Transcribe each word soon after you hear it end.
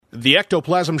The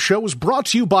Ectoplasm Show is brought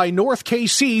to you by North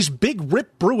KC's Big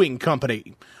Rip Brewing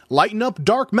Company. Lighten up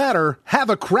dark matter, have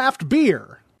a craft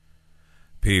beer.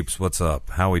 Peeps, what's up?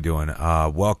 How we doing?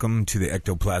 Welcome to the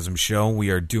Ectoplasm Show. We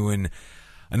are doing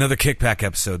another kickback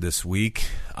episode this week.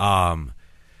 A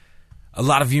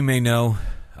lot of you may know,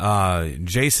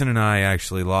 Jason and I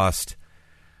actually lost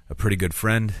a pretty good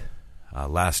friend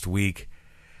last week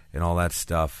and all that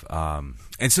stuff. And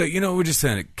so, we're just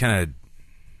kind of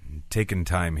taking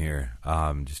time here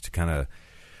just to kind of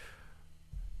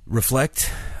reflect,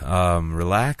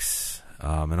 relax,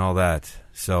 and all that.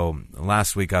 So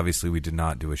last week, obviously, we did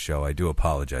not do a show. I do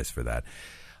apologize for that.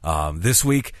 This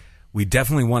week, we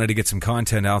definitely wanted to get some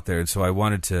content out there, and so I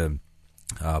wanted to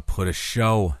put a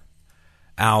show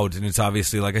out. And it's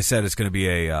obviously, like I said, it's going to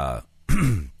be a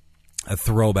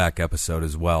throwback episode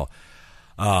as well.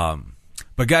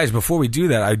 But guys, before we do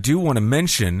that, I do want to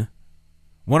mention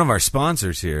one of our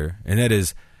sponsors here, and that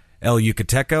is El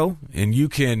Yucateco, and you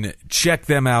can check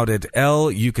them out at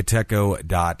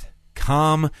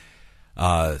elyucateco.com.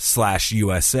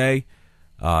 /USA,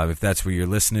 if that's where you're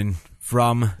listening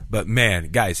from. But man,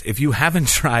 guys, if you haven't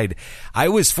tried, I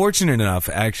was fortunate enough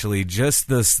actually just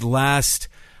this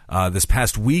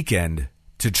past weekend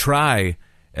to try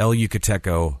El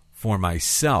Yucateco for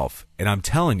myself, and I'm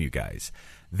telling you guys,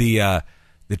 the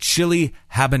chili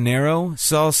habanero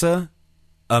salsa,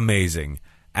 amazing,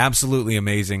 absolutely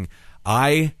amazing.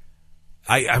 I've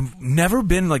never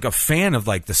been like a fan of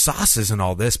like the sauces and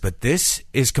all this, but this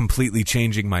is completely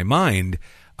changing my mind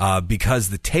because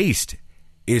the taste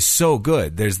is so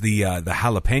good. There's the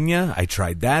jalapeno. I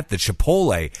tried that. The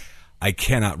chipotle, I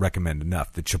cannot recommend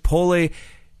enough. The chipotle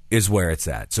is where it's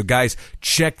at. So guys,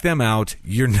 check them out.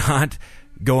 You're not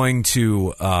going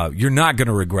to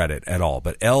regret it at all.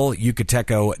 But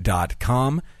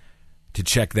elyucateco.com to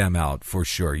check them out for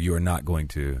sure. You are not going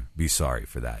to be sorry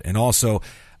for that. And also,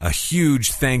 a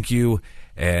huge thank you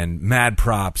and mad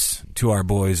props to our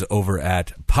boys over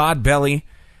at Podbelly.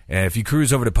 If you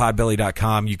cruise over to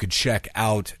podbelly.com, you could check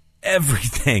out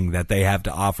everything that they have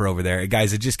to offer over there.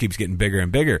 Guys, it just keeps getting bigger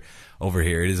and bigger over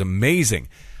here. It is amazing.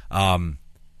 You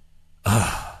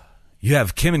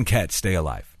have Kim and Ket, Stay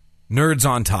Alive. Nerds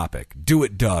on Topic. Do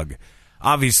It, Doug.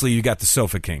 Obviously, you got the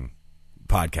Sofa King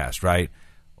podcast, right?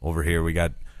 Over here, we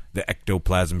got the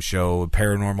Ectoplasm Show,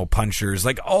 Paranormal Punchers,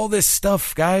 like all this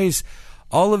stuff, guys.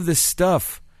 All of this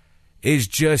stuff is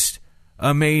just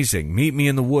amazing. Meet Me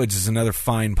in the Woods is another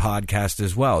fine podcast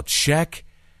as well. Check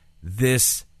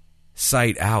this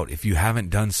site out if you haven't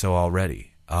done so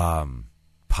already.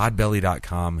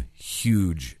 Podbelly.com,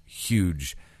 huge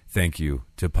thank you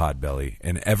to Podbelly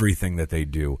and everything that they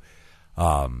do.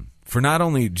 For not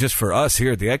only just for us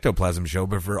here at the Ectoplasm Show,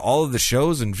 but for all of the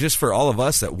shows and just for all of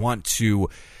us that want to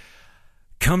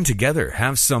come together,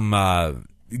 have some,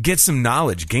 get some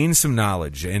knowledge, gain some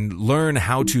knowledge, and learn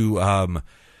how to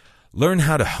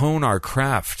hone our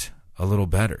craft a little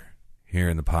better here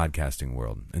in the podcasting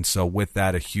world. And so with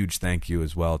that, a huge thank you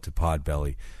as well to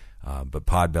Podbelly, but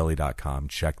podbelly.com,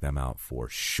 check them out for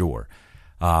sure.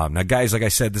 Now guys, like I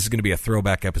said, this is going to be a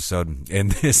throwback episode, and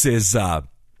this is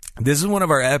one of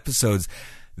our episodes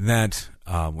that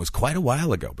was quite a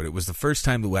while ago, but it was the first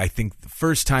time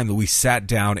that we sat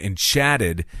down and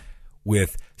chatted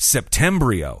with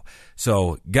Septembryo.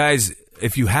 So, guys,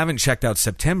 if you haven't checked out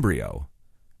Septembryo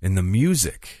and the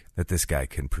music that this guy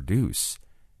can produce,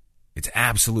 it's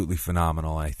absolutely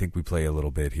phenomenal. I think we play a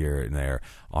little bit here and there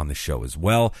on the show as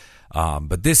well.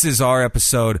 But this is our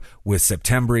episode with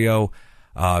Septembryo.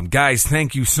 Guys,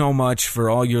 thank you so much for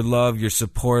all your love, your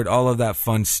support, all of that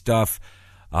fun stuff.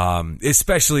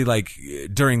 Especially like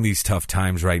during these tough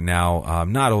times right now,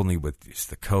 not only with just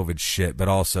the COVID shit, but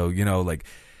also, like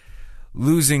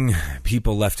losing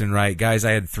people left and right. Guys,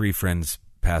 I had 3 friends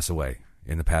pass away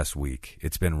in the past week.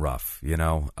 It's been rough,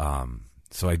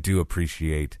 so I do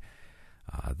appreciate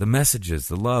the messages,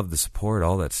 the love, the support,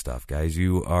 all that stuff. Guys,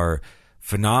 you are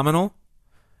phenomenal,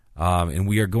 and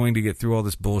we are going to get through all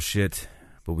this bullshit,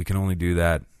 but we can only do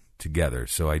that together.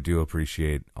 So I do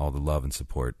appreciate all the love and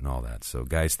support and all that. So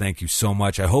guys, thank you so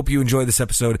much. I hope you enjoy this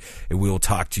episode, and we will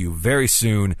talk to you very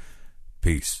soon.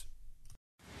 Peace.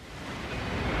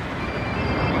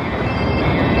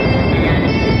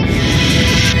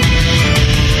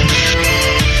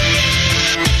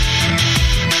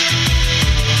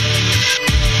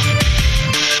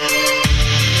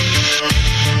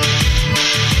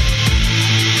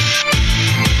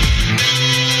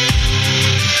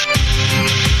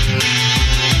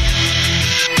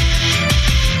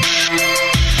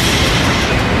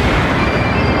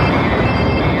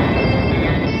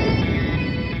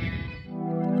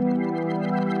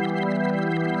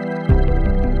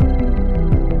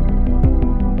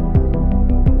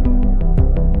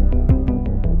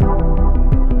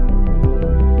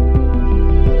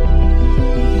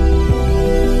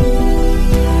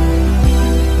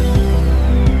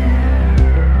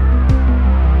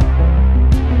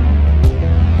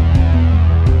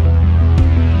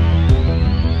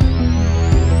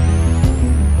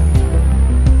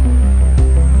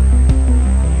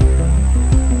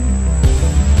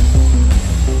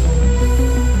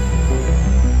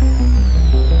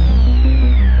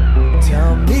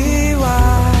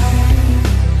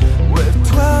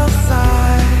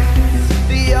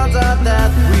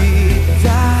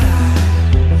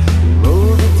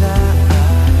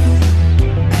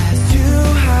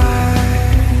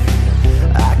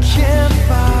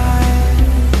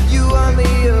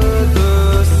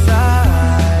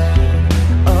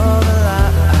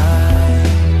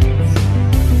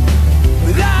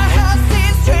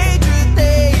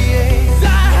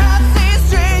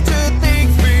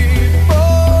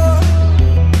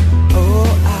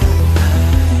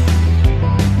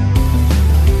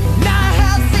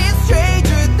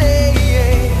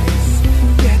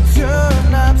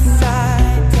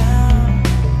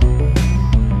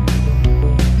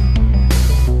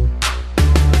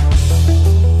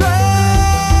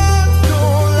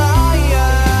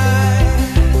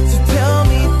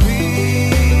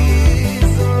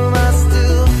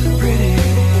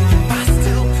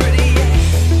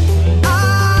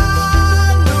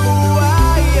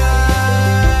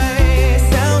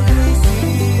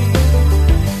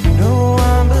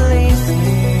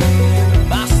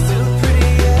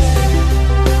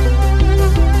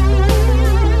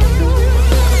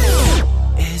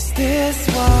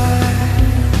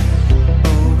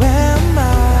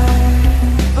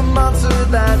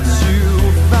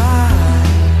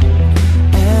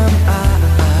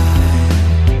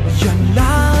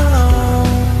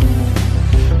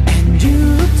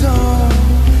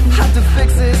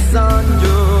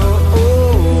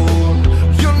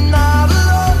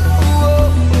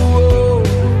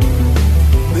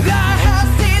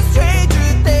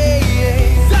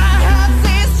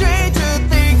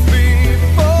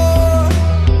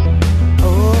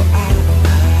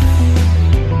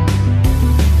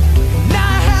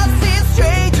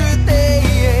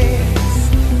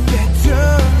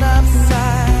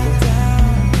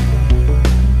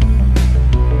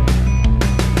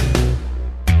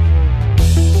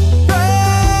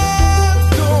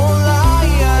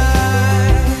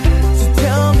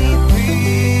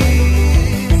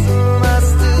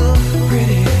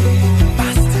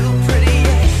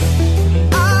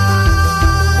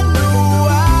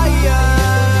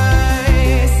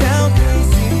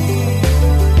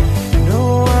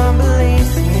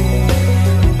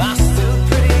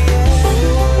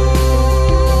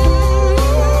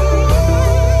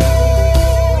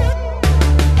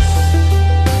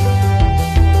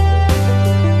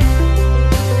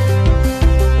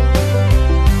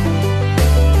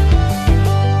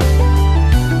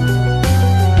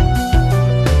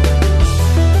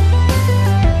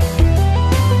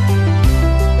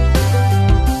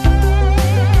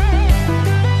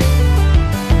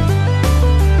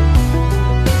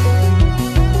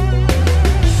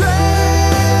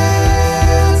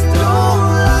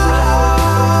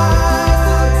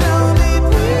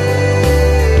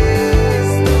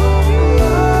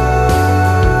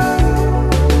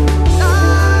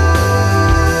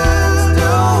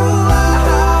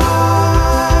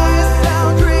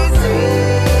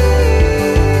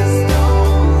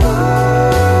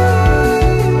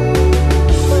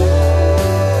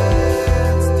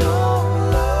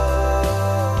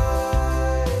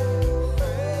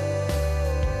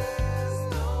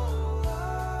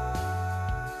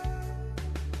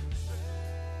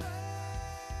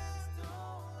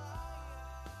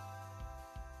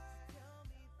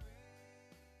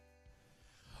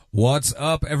 What's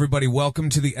up, everybody? Welcome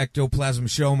to the Ectoplasm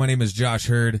Show. My name is Josh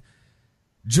Hurd.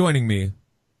 Joining me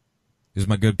is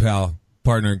my good pal,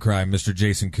 partner in crime, Mr.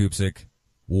 Jason Kupsik.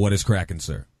 What is cracking,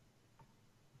 sir?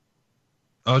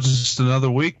 Oh, just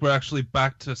another week. We're actually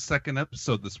back to second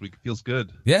episode this week. Feels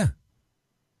good. Yeah.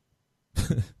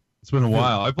 It's been a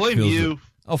while. I blame you.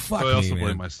 Oh, fuck but me, I also man.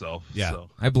 blame myself. Yeah, so.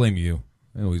 I blame you.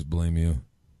 I always blame you.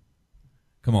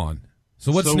 Come on.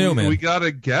 So what's new, man? We got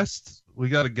a guest. We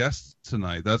got a guest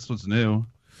tonight. That's what's new.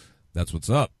 That's what's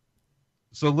up.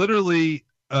 So literally,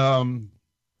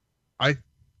 I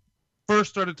first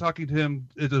started talking to him.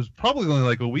 It was probably only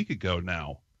like a week ago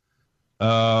now.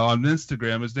 On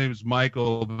Instagram, his name is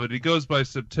Michael, but he goes by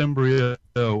Septembryo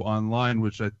online,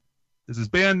 which is his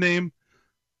band name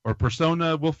or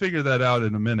persona. We'll figure that out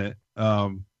in a minute.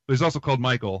 But he's also called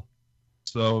Michael.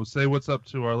 So say what's up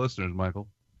to our listeners, Michael.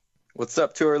 What's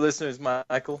up to our listeners,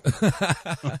 Michael?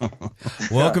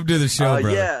 Welcome to the show,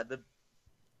 brother. Yeah,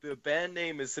 the band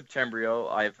name is Septembryo.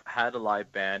 I've had a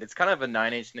live band. It's kind of a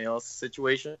Nine Inch Nails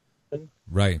situation.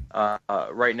 Right.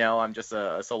 Right now, I'm just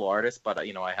a solo artist, but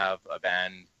I have a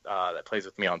band that plays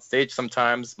with me on stage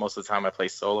sometimes. Most of the time, I play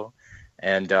solo,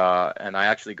 and I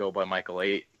actually go by Michael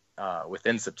 8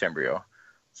 within Septembryo.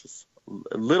 It's just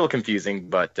a little confusing,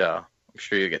 but I'm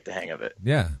sure you get the hang of it.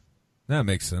 Yeah, that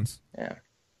makes sense. Yeah.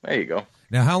 There you go.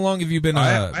 Now, how long have you been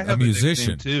a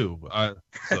musician? A too.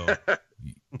 So.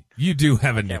 You do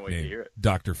have a can't wait to nickname, hear it.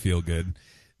 Dr. Feelgood.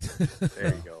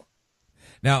 There you go.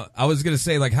 Now, I was going to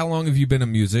say, like, how long have you been a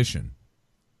musician?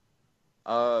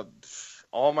 All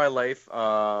my life,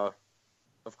 of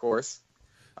course.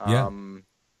 Yeah.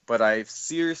 But I've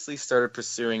seriously started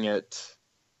pursuing it,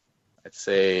 I'd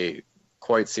say,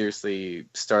 quite seriously,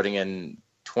 starting in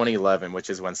 2011,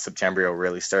 which is when Septembryo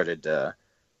really started to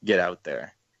get out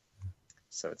there.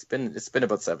 So it's been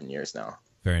about 7 years now.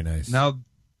 Very nice. Now,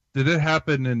 did it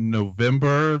happen in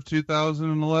November of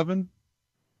 2011?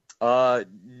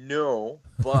 No,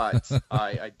 but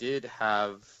I did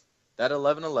have that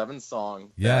 1111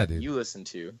 song that you listened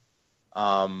to.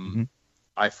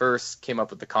 I first came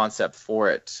up with the concept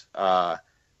for it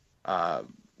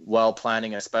while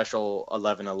planning a special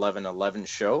 11-11-11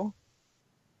 show.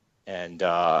 And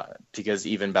because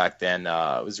even back then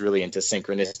I was really into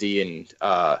synchronicity, and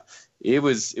it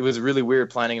was really weird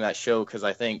planning that show, because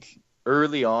I think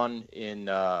early on in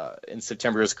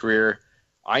Septembryo's career,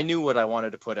 I knew what I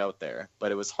wanted to put out there,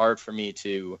 but it was hard for me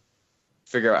to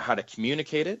figure out how to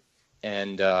communicate it.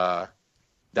 And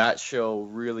that show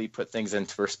really put things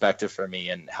into perspective for me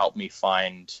and helped me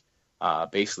find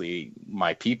basically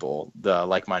my people, the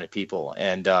like-minded people.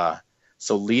 And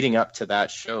so leading up to that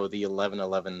show, the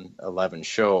 11-11-11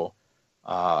 show,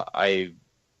 I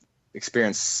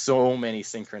experienced so many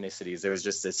synchronicities. There was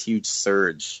just this huge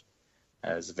surge.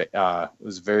 It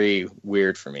was very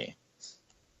weird for me.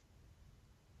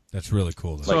 That's really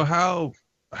cool, though. So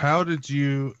how did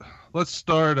you? Let's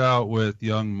start out with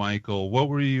young Michael. What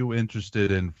were you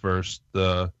interested in first,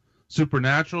 the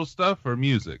supernatural stuff or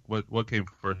music? What came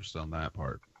first on that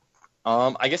part?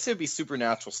 I guess it would be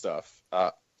supernatural stuff.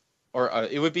 Or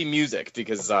it would be music,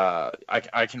 because I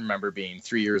can remember being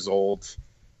 3 years old,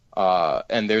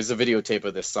 and there's a videotape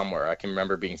of this somewhere. I can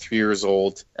remember being 3 years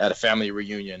old at a family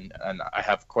reunion, and I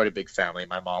have quite a big family.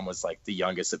 My mom was like the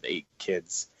youngest of 8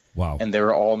 kids. Wow. And they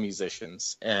were all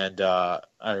musicians. And I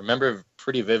remember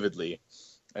pretty vividly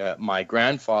my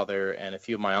grandfather and a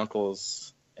few of my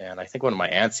uncles, and I think one of my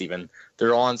aunts even,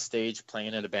 they're all on stage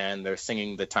playing in a band. They're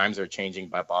singing "The Times Are Changing"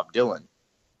 by Bob Dylan.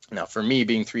 Now, for me,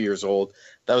 being 3 years old,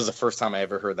 that was the first time I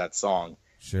ever heard that song.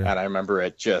 Sure. And I remember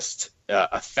it just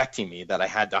affecting me, that I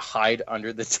had to hide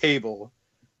under the table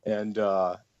and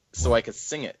so I could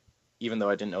sing it, even though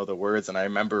I didn't know the words. And I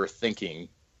remember thinking,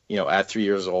 at 3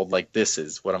 years old, like, this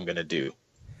is what I'm going to do.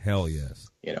 Hell yes.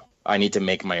 I need to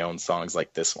make my own songs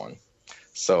like this one.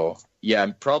 So, yeah,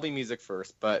 probably music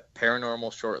first, but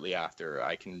paranormal shortly after.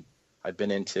 I've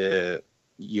been into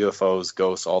UFOs,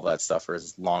 ghosts, all that stuff for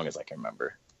as long as I can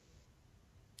remember.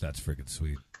 That's freaking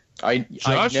sweet. I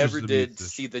never did musician.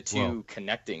 see the two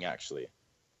connecting, actually.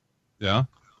 Yeah?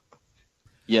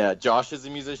 Yeah, Josh is a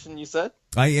musician, you said?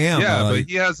 I am. Yeah, but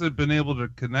he hasn't been able to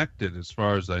connect it as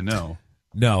far as I know.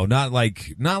 No, not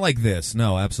like this.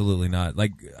 No, absolutely not.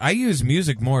 Like, I use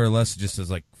music more or less just as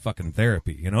like fucking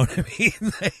therapy. You know what I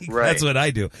mean? Like, right. That's what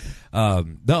I do.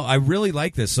 No, I really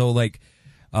like this. So like,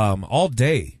 all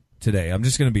day today, I'm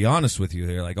just going to be honest with you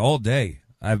here. Like all day,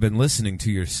 I've been listening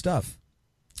to your stuff.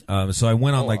 So I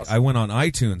went on awesome. I went on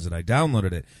iTunes and I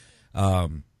downloaded it.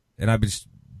 And I've just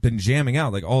been jamming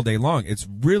out like all day long. It's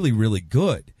really, really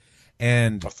good.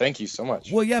 And Well, thank you so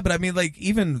much. well, yeah, but I mean, like,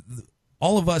 even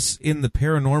all of us in the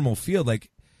paranormal field, like,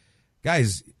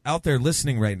 guys out there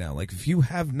listening right now, like if you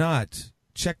have not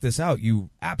checked this out, you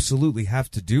absolutely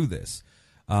have to do this.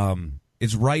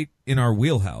 It's right in our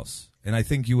wheelhouse, and I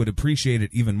think you would appreciate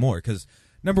it even more because,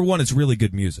 number one, it's really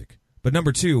good music. But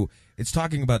number two, it's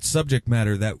talking about subject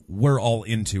matter that we're all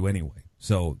into anyway.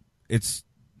 So it's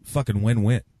fucking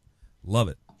win-win. Love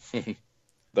it.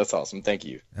 That's awesome. Thank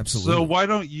you. Absolutely. So why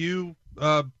don't you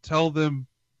tell them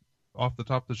off the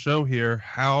top of the show here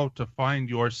how to find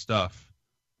your stuff,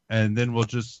 and then we'll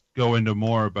just go into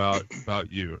more about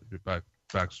you, your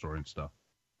backstory and stuff.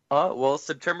 Well,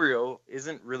 Septembryo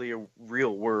isn't really a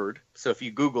real word, so if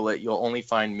you Google it, you'll only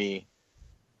find me.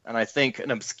 And I think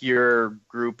an obscure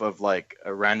group of like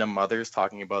random mothers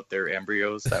talking about their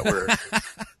embryos that were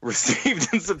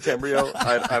received in Septembryo.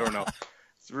 I don't know.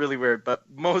 It's really weird, but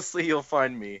mostly you'll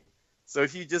find me. So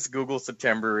if you just Google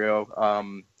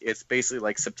Septembryo, it's basically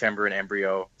like September and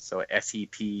embryo. So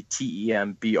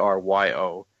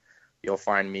SEPTEMBRYO. You'll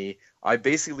find me. I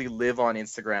basically live on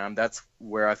Instagram. That's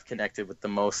where I've connected with the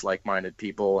most like-minded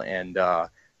people and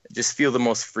just feel the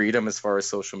most freedom as far as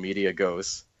social media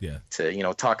goes. Yeah.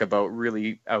 To talk about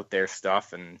really out there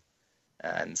stuff and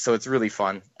so it's really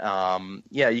fun.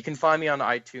 Yeah, you can find me on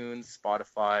iTunes,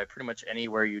 Spotify, pretty much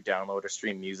anywhere you download or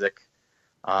stream music.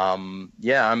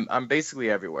 Yeah, I'm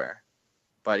basically everywhere.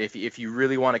 But if you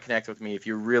really want to connect with me, if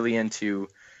you're really into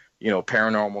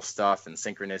paranormal stuff and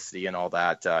synchronicity and all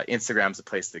that, Instagram's the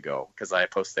place to go because I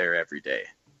post there every day.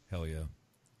 Hell yeah.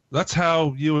 That's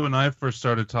how you and I first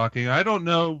started talking. I don't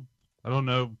know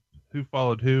who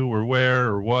followed who or where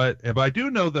or what, but I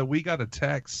do know that we got a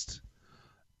text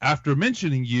after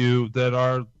mentioning you that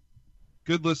our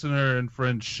good listener and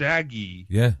friend Shaggy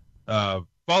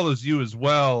follows you as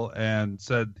well and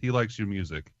said he likes your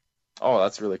music. Oh,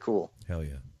 that's really cool. Hell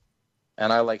yeah.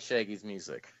 And I like Shaggy's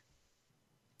music.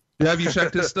 Have you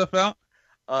checked his stuff out?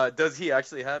 Does he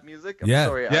actually have music? I'm Yeah.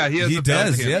 sorry. Yeah, he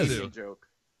does. Yes. Joke.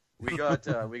 We got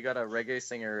a reggae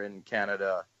singer in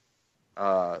Canada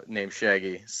named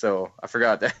Shaggy. So I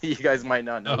forgot that you guys might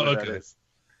not know who that is.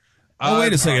 Oh,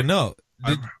 wait a second. No.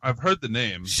 I've heard the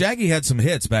name. Shaggy had some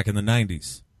hits back in the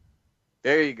 90s.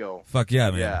 There you go. Fuck yeah,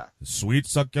 man. Yeah. Sweet,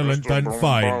 succulent, and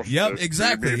fine. Yep,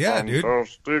 exactly. Yeah, dude.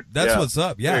 That's what's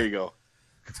up. Yeah. There you go.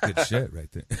 That's good shit right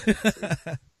there.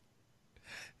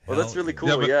 Well, that's really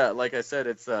cool. Yeah, like I said,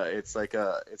 it's like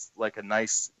a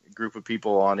nice group of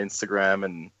people on Instagram,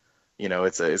 and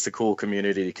it's a cool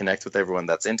community to connect with everyone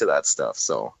that's into that stuff.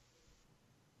 So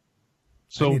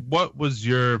what was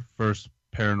your first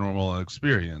paranormal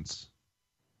experience?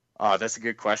 That's a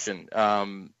good question.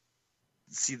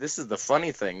 See, this is the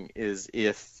funny thing is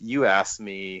if you asked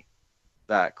me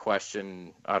that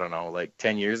question, I don't know, like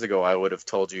 10 years ago, I would have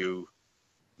told you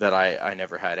that I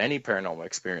never had any paranormal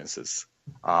experiences.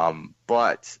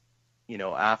 But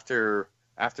after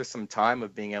some time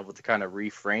of being able to kind of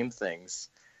reframe things,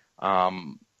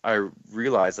 I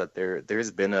realized that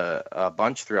there's been a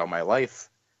bunch throughout my life.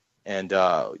 And,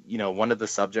 one of the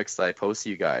subjects that I posed to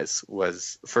you guys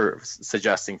was for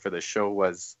suggesting for the show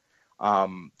was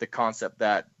the concept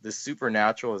that the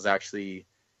supernatural is actually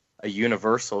a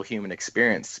universal human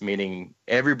experience, meaning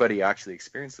everybody actually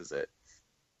experiences it.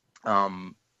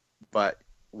 But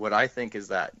what I think is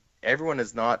that everyone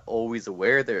is not always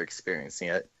aware they're experiencing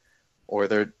it, or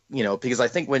they're, because I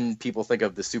think when people think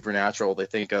of the supernatural, they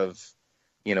think of,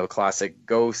 classic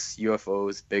ghosts,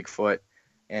 UFOs, Bigfoot,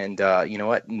 and you know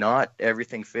what? Not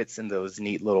everything fits in those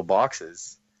neat little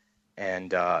boxes.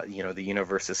 And, the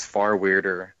universe is far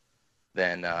weirder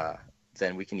than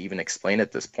we can even explain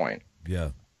at this point.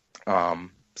 Yeah.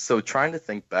 So trying to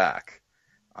think back,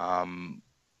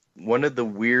 one of the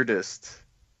weirdest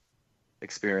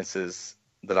experiences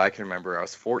that I can remember, I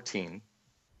was 14,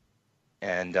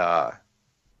 and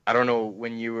I don't know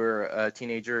when you were a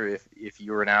teenager if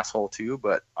you were an asshole too,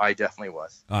 but I definitely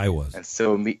was. I was. And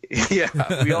so we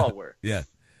all were. Yeah.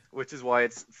 Which is why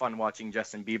it's fun watching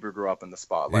Justin Bieber grow up in the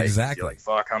spotlight. Exactly. You're like,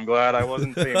 fuck, I'm glad I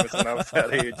wasn't famous when I was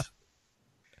that age.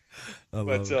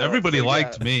 Everybody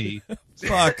liked me.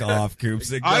 Fuck off,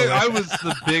 Coops. I was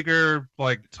the bigger,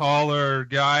 taller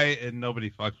guy, and nobody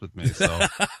fucked with me, so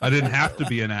I didn't have to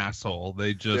be an asshole.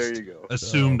 They just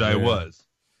assumed I was.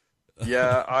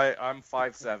 Yeah, I'm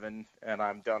 5'7", and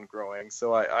I'm done growing,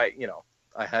 so I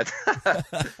had.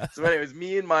 So anyways,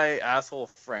 me and my asshole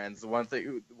friends, one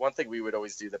thing we would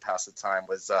always do to pass the time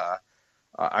was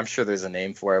I'm sure there's a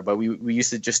name for it, but we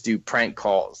used to just do prank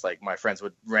calls. Like my friends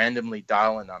would randomly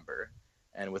dial a number,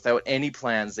 and without any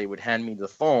plans, they would hand me the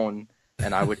phone,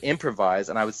 and I would improvise,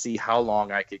 and I would see how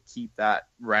long I could keep that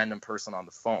random person on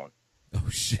the phone. Oh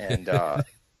shit! And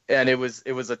it was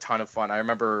a ton of fun. I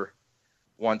remember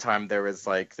one time there was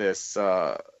like this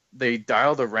they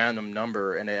dialed a random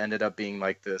number, and it ended up being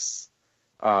like this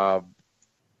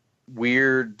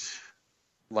weird,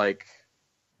 like,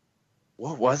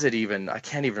 what was it even? I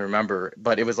can't even remember,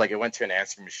 but it was like it went to an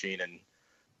answering machine, and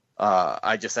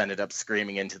I just ended up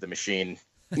screaming into the machine,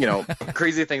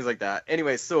 crazy things like that.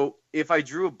 Anyway, so if I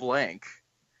drew a blank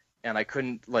and I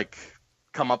couldn't like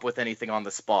come up with anything on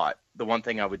the spot, the one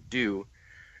thing I would do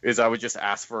is I would just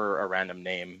ask for a random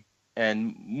name,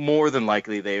 and more than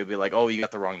likely they would be like, "Oh, you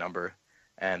got the wrong number,"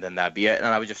 and then that'd be it, and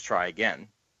I would just try again.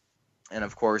 And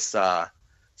of course,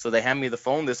 so they hand me the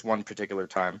phone this one particular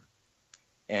time,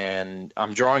 and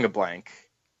I'm drawing a blank.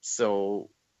 So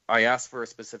I asked for a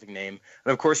specific name.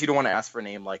 And of course, you don't want to ask for a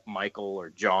name like Michael or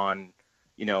John,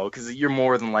 because you're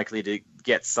more than likely to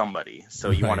get somebody. So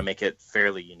you want to make it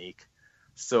fairly unique.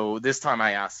 So this time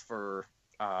I asked for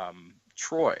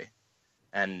Troy.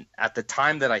 And at the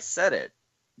time that I said it,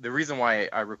 the reason why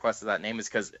I requested that name is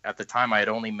because at the time I had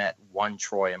only met one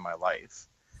Troy in my life.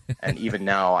 And even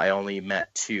now I only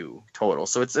met 2 total.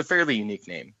 So it's a fairly unique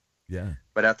name. Yeah.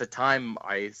 But at the time,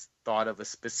 I thought of a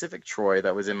specific Troy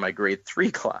that was in my grade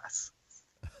 3 class.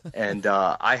 And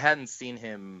I hadn't seen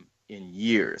him in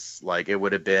years. Like, it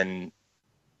would have been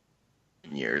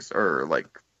years, or like,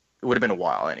 it would have been a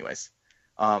while anyways.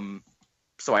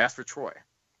 So I asked for Troy.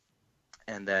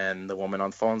 And then the woman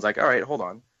on the phone's like, all right, hold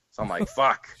on. So I'm like,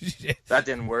 fuck, that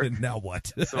didn't work. Now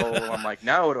what? So I'm like,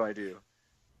 now what do I do?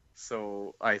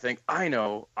 So I think, I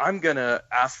know, I'm going to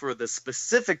ask for the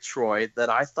specific Troy that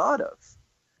I thought of.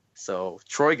 So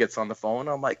Troy gets on the phone.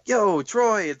 I'm like, yo,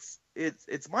 Troy,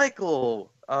 it's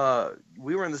Michael.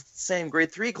 We were in the same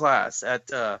grade 3 class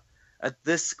at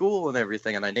this school and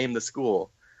everything. And I named the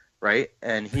school, right?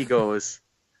 And he goes,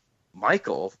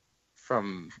 Michael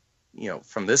from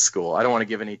this school. I don't want to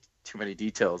give too many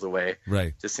details away,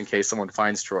 right? Just in case someone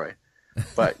finds Troy.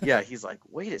 But yeah, he's like,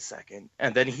 wait a second.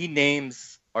 And then he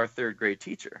names our 3rd grade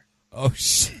teacher. Oh,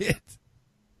 shit.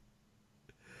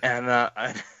 And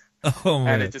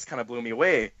and it just kind of blew me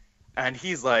away. And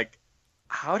he's like,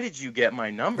 how did you get my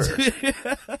number?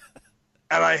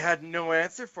 And I had no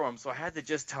answer for him, so I had to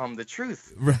just tell him the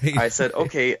truth. Right. I said,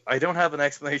 okay, I don't have an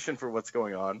explanation for what's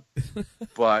going on.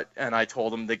 And I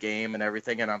told him the game and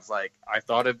everything, and I was like, I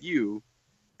thought of you,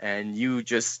 and you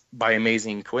just, by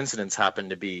amazing coincidence, happened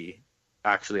to be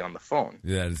actually on the phone.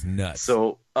 Yeah, that is nuts.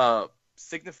 So,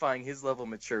 signifying his level of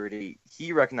maturity,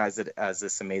 he recognized it as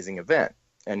this amazing event.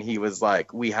 And he was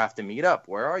like, we have to meet up.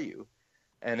 Where are you?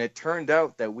 And it turned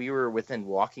out that we were within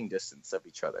walking distance of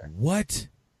each other. What?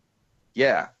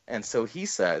 Yeah. And so he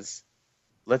says,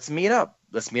 let's meet up.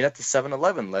 Let's meet at the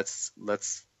 7-Eleven. Let's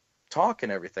talk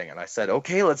and everything. And I said,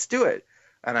 okay, let's do it.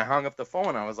 And I hung up the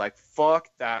phone. I was like, fuck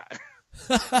that.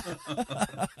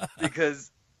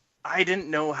 Because I didn't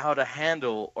know how to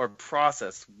handle or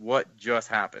process what just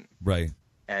happened. Right.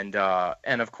 And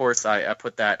of course I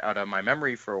put that out of my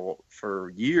memory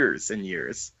for years and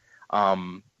years.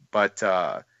 But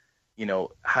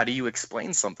how do you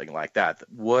explain something like that?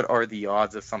 What are the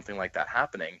odds of something like that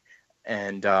happening?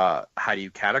 And how do you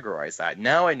categorize that?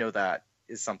 Now I know that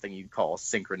is something you'd call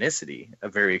synchronicity, a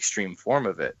very extreme form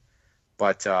of it.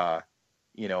 But,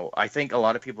 I think a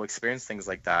lot of people experience things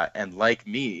like that. And like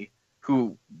me,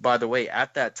 who, by the way,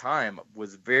 at that time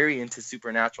was very into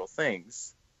supernatural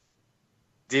things,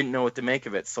 didn't know what to make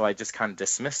of it. So I just kind of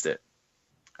dismissed it.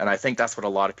 And I think that's what a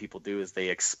lot of people do, is they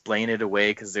explain it away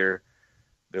because they're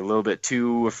a little bit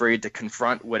too afraid to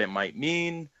confront what it might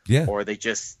mean. Yeah. Or they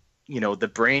just,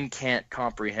 the brain can't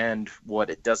comprehend what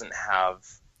it doesn't have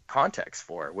context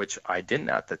for, which I didn't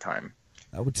at the time.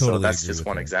 I would totally So that's agree just with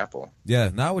one that. example. Yeah,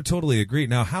 no, I would totally agree.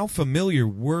 Now, how familiar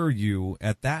were you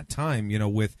at that time,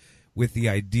 with the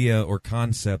idea or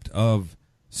concept of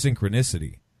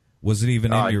synchronicity? Was it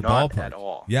even in your not ballpark? at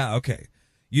all. Yeah, okay.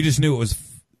 You just knew it was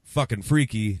fucking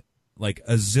freaky, like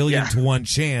a zillion to 1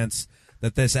 chance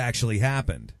that this actually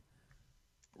happened.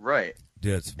 Right.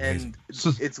 Yeah, it's amazing.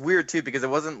 And it's weird, too, because it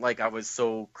wasn't like I was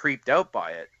so creeped out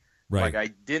by it. Right. Like, I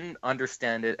didn't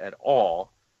understand it at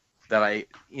all, that I,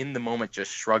 in the moment,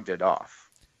 just shrugged it off.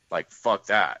 Like, fuck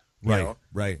that.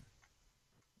 Right.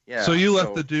 Yeah. So you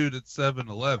left the dude at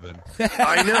 7-Eleven.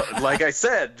 I know. Like I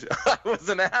said, I was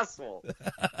an asshole.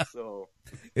 So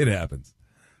It happens.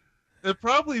 It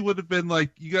probably would have been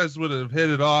like you guys would have hit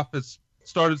it off, as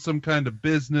started some kind of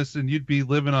business, and you'd be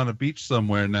living on a beach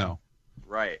somewhere now.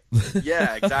 right.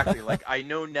 Yeah, exactly. Like, I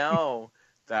know now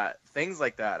that things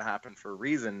like that happen for a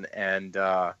reason, and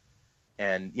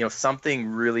something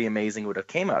really amazing would have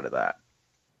came out of that.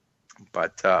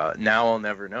 But now I'll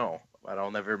never know.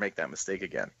 I'll never make that mistake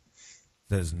again.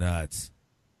 That's nuts.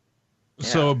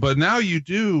 So, but now you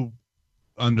do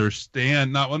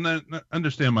understand,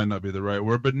 understand might not be the right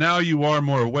word, but now you are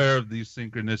more aware of these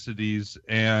synchronicities.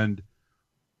 And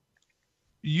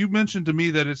you mentioned to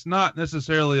me that it's not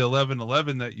necessarily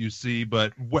 11:11 that you see,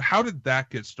 but how did that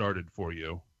get started for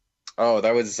you? Oh,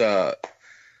 that was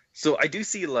so I do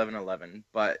see 11:11,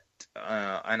 but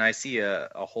and I see a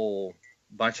whole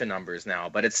bunch of numbers now,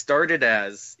 but it started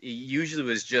as it usually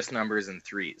was just numbers and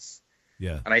threes.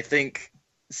 Yeah. And I think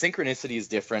synchronicity is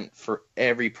different for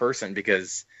every person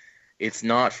because it's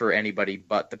not for anybody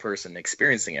but the person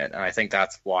experiencing it. And I think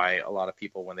that's why a lot of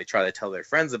people, when they try to tell their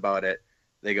friends about it,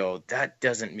 they go, that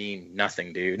doesn't mean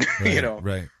nothing, dude. Right, you know?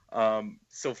 Right.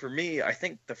 So for me, I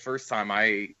think the first time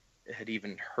I had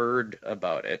even heard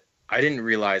about it, I didn't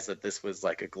realize that this was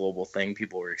like a global thing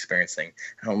people were experiencing.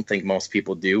 I don't think most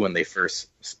people do when they first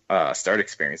start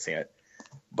experiencing it.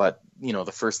 But, you know,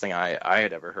 the first thing I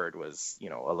had ever heard was, you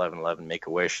know, 11:11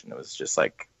 Make-A-Wish. And it was just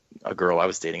like a girl I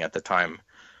was dating at the time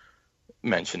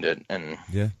mentioned it. And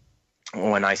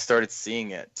when I started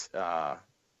seeing it, I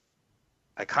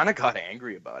kind of got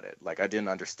angry about it. Like, I didn't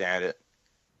understand it.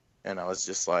 And I was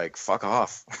just like, fuck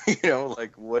off. You know,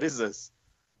 like, what is this?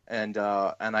 And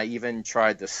I even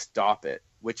tried to stop it,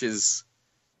 which is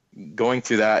going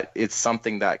through that. It's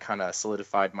something that kind of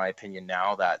solidified my opinion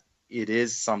now that it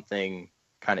is something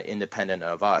kind of independent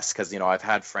of us. Because, you know, I've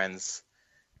had friends,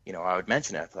 you know, I would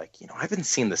mention it, like, you know, I've been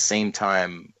seeing the same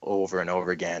time over and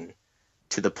over again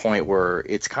to the point where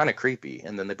it's kind of creepy.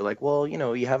 And then they'd be like, well, you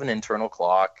know, you have an internal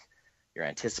clock, you're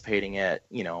anticipating it,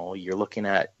 you know, you're looking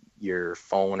at your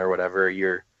phone or whatever,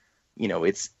 you know,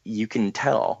 you can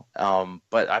tell.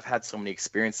 But I've had so many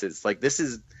experiences. Like this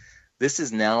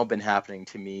has now been happening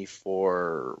to me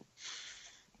for,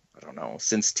 I don't know,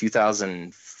 since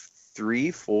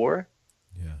 2003,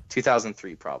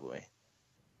 2003 probably.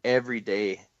 Every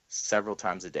day, several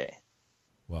times a day.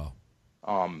 Wow.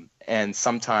 And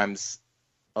sometimes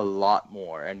a lot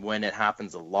more. And when it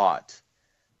happens a lot,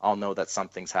 I'll know that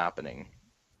something's happening.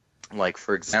 Like,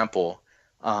 for example,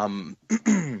 there's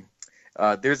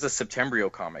a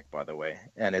Septembryo comic, by the way,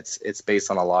 and it's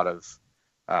based on a lot of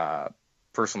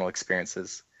personal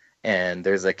experiences. And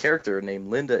there's a character named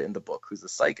Linda in the book who's a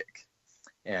psychic.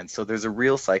 And so there's a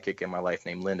real psychic in my life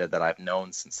named Linda that I've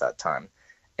known since that time.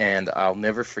 And I'll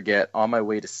never forget, on my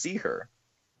way to see her,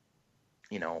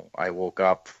 you know, I woke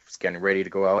up, was getting ready to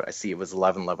go out. I see it was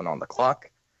 11:11 on the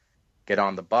clock. Get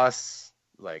on the bus.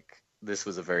 Like, this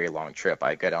was a very long trip.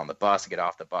 I get on the bus, I get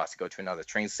off the bus, go to another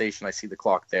train station. I see the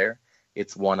clock there.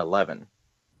 It's 1:11.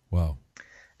 Wow.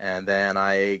 And then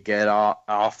I get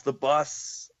off the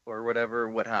bus or whatever.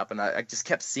 What happened? I just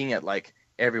kept seeing it like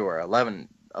everywhere. 11,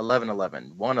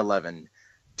 11:11, 1:11,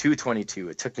 2:22.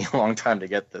 It took me a long time to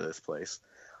get to this place.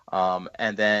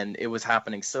 And then it was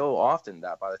happening so often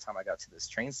that by the time I got to this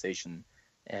train station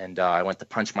and I went to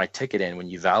punch my ticket in, when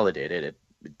you validate it, it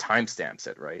timestamps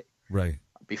it, right? Right.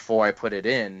 Before I put it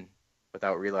in,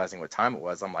 without realizing what time it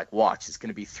was, I'm like, watch, it's going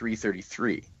to be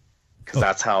 3:33, because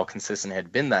that's how consistent it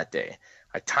had been that day.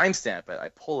 I timestamp it, I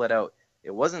pull it out.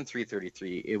 It wasn't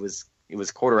 3:33. It was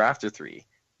 3:15,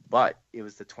 but it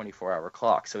was the 24-hour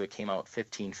clock, so it came out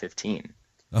 15:15.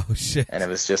 Oh shit! And it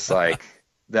was just like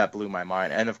that blew my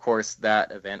mind. And of course,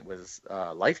 that event was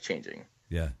life-changing.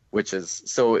 Yeah. Which is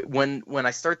so when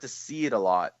I start to see it a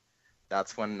lot,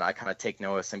 that's when I kind of take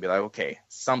notice and be like, okay,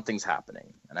 something's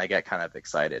happening. And I get kind of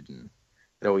excited, and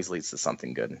it always leads to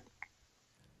something good.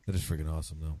 That is freaking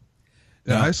awesome, though.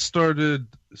 Yeah, I started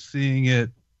seeing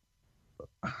it,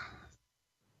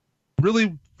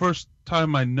 really first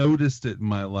time I noticed it in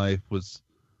my life was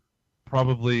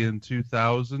probably in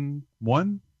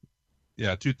 2001.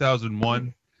 Yeah,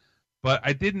 2001. But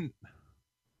I paid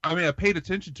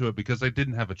attention to it because I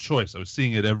didn't have a choice. I was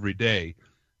seeing it every day.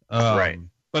 Right.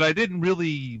 But I didn't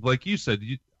really, like you said,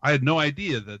 I had no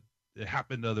idea that it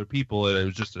happened to other people. It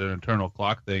was just an internal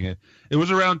clock thing. It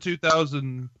was around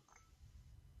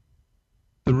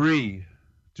 2003,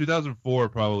 2004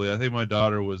 probably. I think my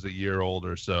daughter was a year old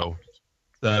or so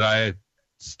that I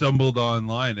stumbled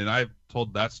online, and I've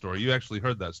told that story. You actually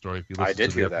heard that story if you listened I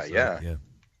did to the hear that, episode. yeah.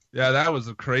 Yeah, that was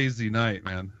a crazy night,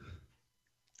 man.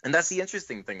 And that's the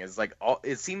interesting thing is, like,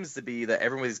 it seems to be that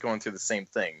everybody's going through the same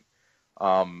thing.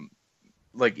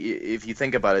 Like, if you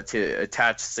think about it, to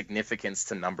attach significance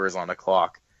to numbers on a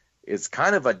clock is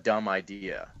kind of a dumb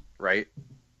idea, right?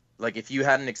 Like, if you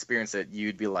hadn't experienced it,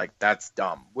 you'd be like, that's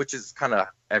dumb, which is kind of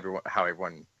how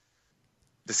everyone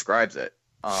describes it.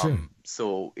 Sure.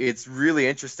 So it's really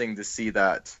interesting to see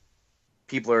that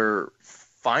people are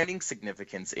finding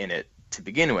significance in it to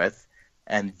begin with,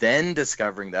 and then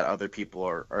discovering that other people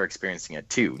are experiencing it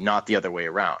too, not the other way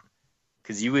around.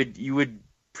 Because you would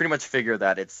pretty much figure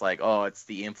that it's like, oh, it's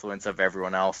the influence of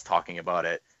everyone else talking about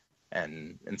it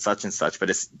and such and such. But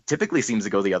it typically seems to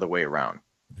go the other way around.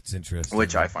 It's interesting.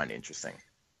 Which I find interesting.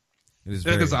 It is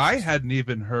because I hadn't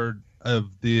even heard of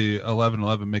the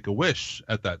 11/11 Make-A-Wish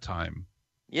at that time.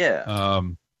 Yeah.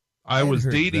 I was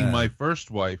dating my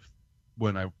first wife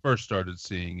when I first started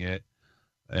seeing it,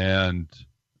 and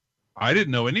I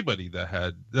didn't know anybody that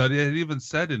had even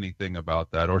said anything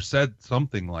about that or said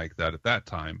something like that at that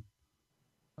time.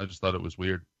 I just thought it was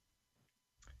weird.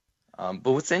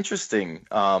 But what's interesting,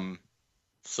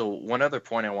 so one other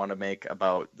point I want to make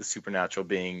about the supernatural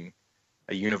being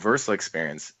a universal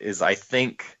experience is I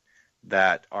think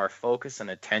that our focus and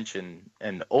attention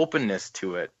and openness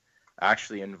to it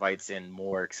actually invites in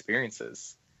more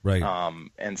experiences. Right.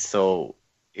 And so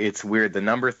it's weird. The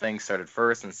number thing started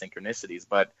first and synchronicities,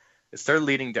 but it started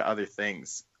leading to other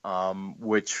things,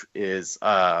 which is,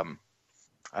 I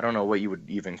don't know what you would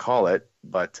even call it,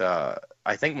 but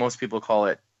I think most people call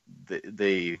it,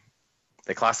 they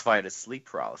classify it as sleep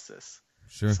paralysis.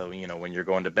 Sure. So, when you're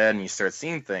going to bed and you start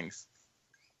seeing things,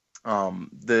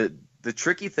 the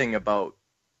tricky thing about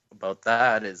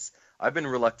that is I've been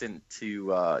reluctant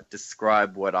to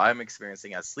describe what I'm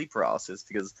experiencing as sleep paralysis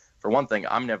because, for one thing,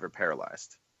 I'm never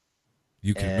paralyzed.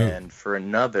 You can move. And for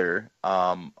another,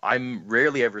 I'm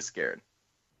rarely ever scared.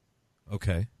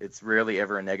 Okay. It's rarely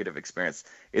ever a negative experience.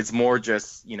 It's more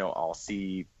just, I'll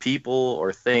see people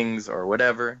or things or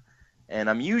whatever, and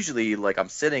I'm usually like I'm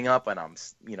sitting up and I'm,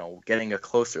 getting a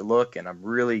closer look and I'm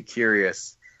really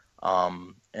curious,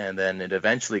 and then it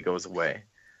eventually goes away.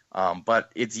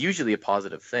 But it's usually a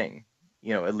positive thing,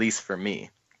 at least for me.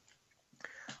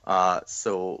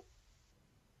 So,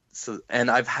 and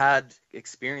I've had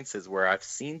experiences where I've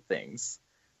seen things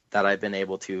that I've been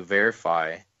able to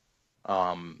verify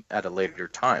at a later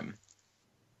time.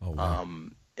 Oh, wow.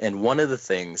 And one of the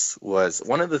things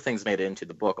made it into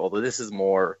the book, although this is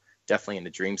more definitely in the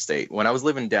dream state. When I was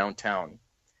living downtown,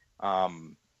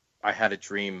 I had a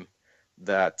dream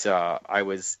that I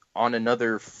was on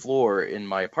another floor in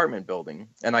my apartment building,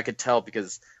 and I could tell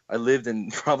because I lived in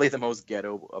probably the most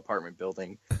ghetto apartment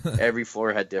building. Every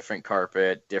floor had different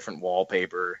carpet, different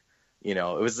wallpaper. It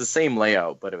was the same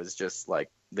layout, but it was just like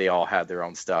they all had their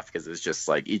own stuff because it was just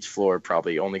like each floor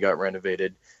probably only got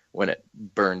renovated when it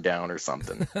burned down or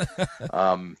something.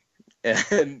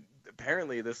 And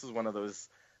apparently this was one of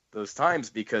those times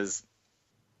because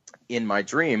in my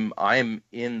dream, I'm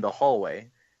in the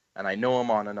hallway and I know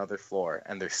I'm on another floor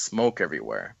and there's smoke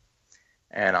everywhere.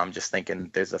 And I'm just thinking,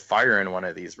 there's a fire in one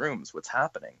of these rooms. What's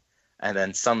happening? And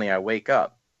then suddenly I wake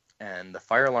up and the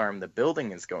fire alarm, the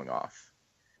building is going off.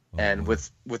 Oh, and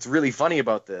what's really funny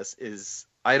about this is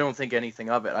I don't think anything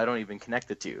of it. I don't even connect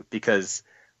the two because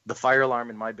the fire alarm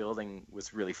in my building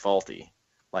was really faulty.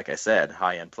 Like I said,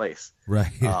 high-end place.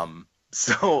 Right.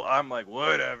 So I'm like,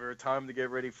 whatever, time to get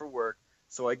ready for work.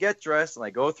 So I get dressed and I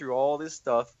go through all this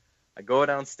stuff. I go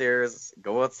downstairs,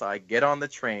 go outside, get on the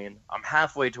train. I'm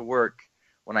halfway to work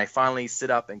when I finally sit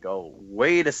up and go,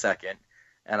 wait a second.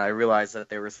 And I realize that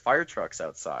there was fire trucks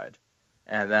outside.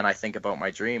 And then I think about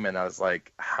my dream and I was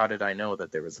like, how did I know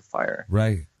that there was a fire?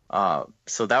 Right.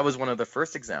 So that was one of the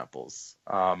first examples.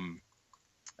 And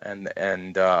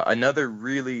another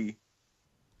really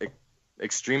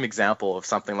extreme example of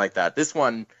something like that. This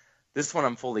one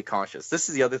I'm fully conscious. This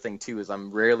is the other thing too, is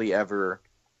I'm rarely ever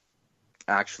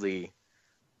actually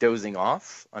dozing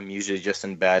off. I'm usually just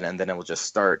in bed and then it will just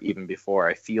start even before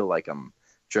I feel like I'm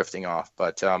drifting off.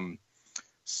 But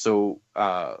so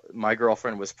my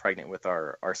girlfriend was pregnant with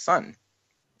our son,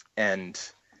 and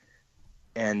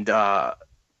I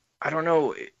don't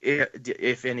know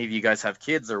if any of you guys have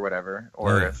kids or whatever,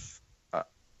 or if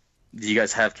do you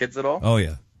guys have kids at all? Oh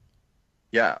yeah.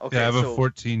 Yeah. Okay. Yeah, I have a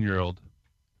 14-year-old.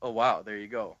 Oh wow, there you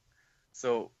go.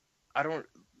 So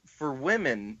for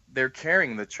women, they're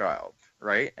carrying the child,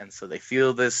 right? And so they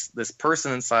feel this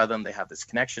person inside them. They have this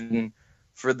connection.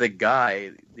 For the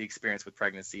guy, the experience with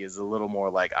pregnancy is a little more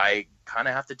like, I kind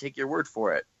of have to take your word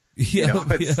for it. Yeah.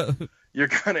 You're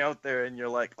kind of out there and you're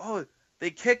like, oh, they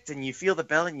kicked, and you feel the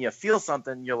belly and you feel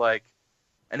something. You're like,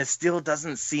 and it still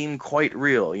doesn't seem quite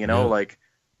real, like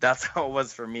that's how it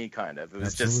was for me. Kind of, it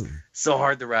was Absolutely. just so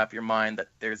hard to wrap your mind that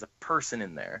there's a person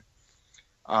in there.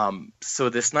 So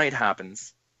this night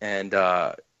happens and,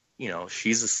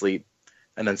 she's asleep.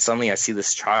 And then suddenly I see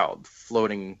this child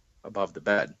floating above the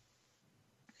bed.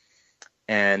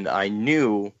 And I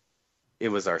knew it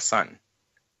was our son.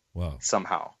 Wow.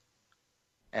 Somehow.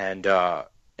 And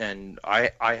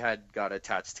I had got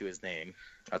attached to his name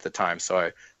at the time.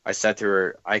 So I said to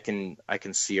her, I can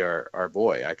see our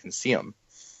boy. I can see him,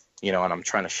 and I'm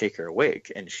trying to shake her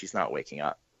awake and she's not waking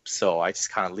up. So I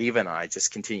just kind of leave it, and I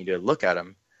just continue to look at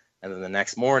him. And then the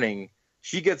next morning,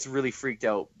 she gets really freaked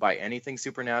out by anything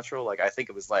supernatural. Like, I think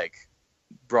it was like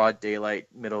broad daylight,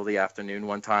 middle of the afternoon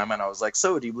one time, and I was like,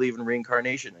 "So, do you believe in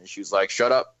reincarnation?" And she was like,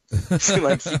 "Shut up." She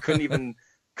couldn't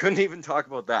even talk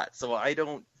about that. So I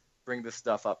don't bring this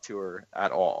stuff up to her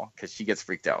at all because she gets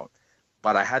freaked out.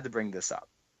 But I had to bring this up.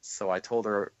 So I told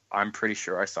her, I'm pretty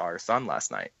sure I saw her son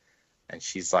last night. And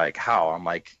she's like, "How?" I'm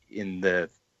like, "In the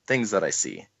things that I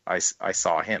see, I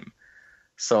saw him."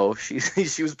 So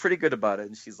she was pretty good about it.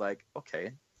 And she's like,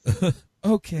 "Okay,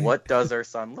 Okay. what does our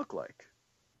son look like?"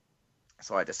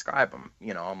 So I describe him,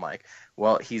 I'm like,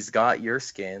 "Well, he's got your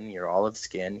skin, your olive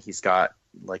skin. He's got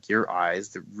like your eyes,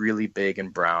 they're really big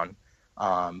and brown.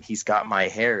 He's got my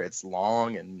hair. It's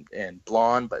long and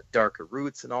blonde, but darker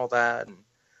roots and all that." And,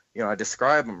 I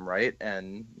describe him, right?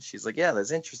 And she's like, "Yeah,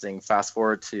 that's interesting." Fast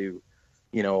forward to,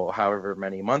 however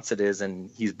many months it is, and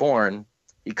he's born.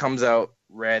 He comes out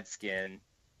red skin,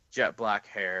 jet black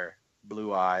hair,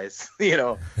 blue eyes,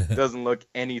 doesn't look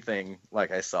anything like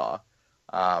I saw.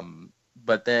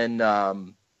 But then,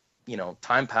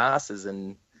 time passes,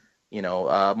 and,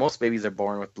 most babies are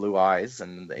born with blue eyes,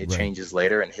 and it changes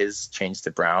later, and his changed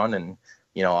to brown. And,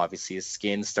 obviously his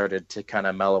skin started to kind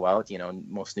of mellow out.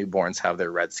 Most newborns have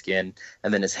their red skin,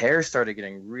 and then his hair started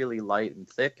getting really light and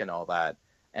thick and all that.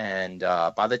 And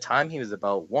by the time he was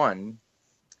about 1,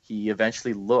 he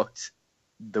eventually looked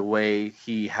the way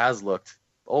he has looked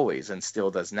always and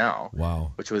still does now.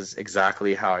 Wow. Which was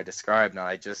exactly how I described.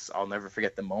 And I'll never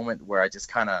forget the moment where I just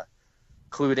kind of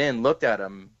clued in, looked at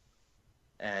him,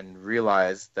 and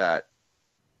realized that,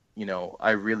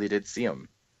 I really did see him.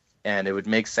 And it would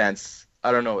make sense.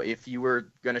 I don't know, if you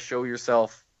were going to show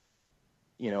yourself,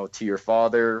 to your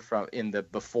father from in the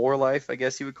before life, I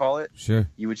guess you would call it. Sure.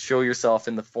 You would show yourself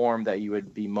in the form that you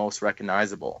would be most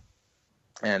recognizable.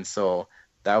 And so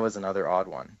that was another odd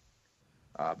one.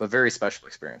 But very special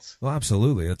experience. Well,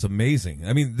 absolutely. That's amazing.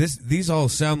 I mean, these all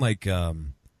sound like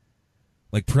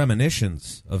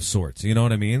premonitions of sorts. You know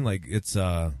what I mean? Like it's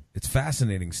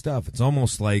fascinating stuff. It's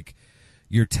almost like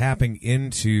you're tapping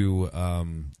into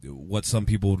what some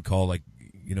people would call like,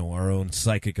 our own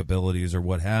psychic abilities or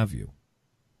what have you.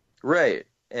 Right.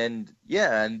 And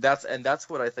yeah, and that's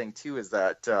what I think too, is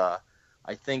that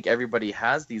I think everybody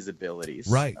has these abilities.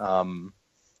 Right.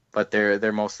 But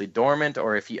they're mostly dormant,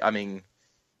 or if you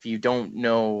don't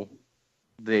know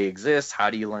they exist, how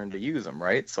do you learn to use them,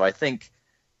 right? So I think,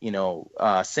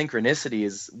 synchronicity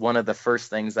is one of the first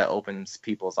things that opens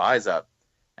people's eyes up,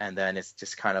 and then it's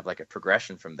just kind of like a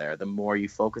progression from there. The more you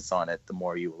focus on it, the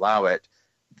more you allow it,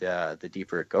 the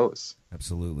deeper it goes.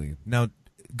 Absolutely. Now,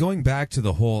 going back to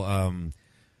the whole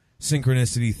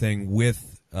synchronicity thing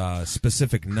with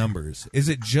specific numbers, is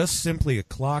it just simply a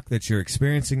clock that you're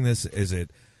experiencing this? Is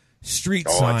it street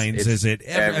signs? It's is it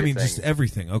just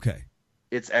everything? Okay.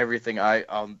 It's everything.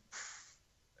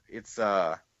 It's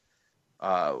a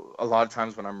lot of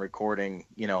times when I'm recording,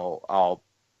 I'll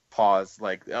pause.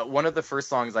 Like one of the first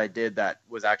songs I did that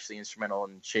was actually instrumental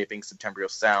in shaping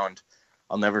Septembryo's sound.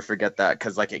 I'll never forget that,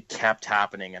 because like it kept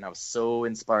happening, and I was so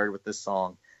inspired with this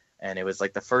song. And it was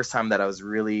like the first time that I was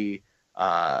really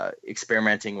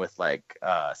experimenting with like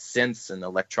synths and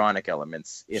electronic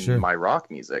elements in my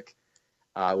rock music,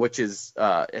 which has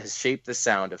shaped the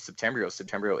sound of Septembryo.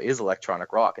 Septembryo is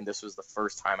electronic rock, and this was the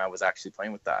first time I was actually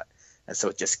playing with that. And so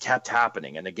it just kept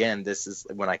happening. And again, this is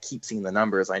when I keep seeing the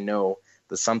numbers, I know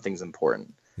that something's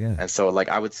important. Yeah. And so like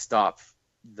I would stop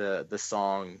the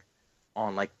song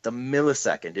on like the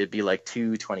millisecond. It'd be like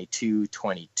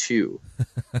 2:22:22,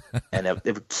 and it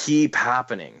would keep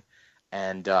happening.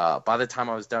 And by the time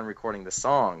I was done recording the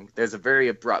song, there's a very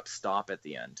abrupt stop at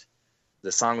the end.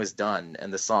 The song was done,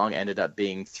 and the song ended up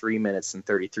being 3 minutes and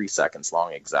 33 seconds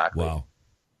long exactly. Wow.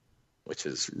 Which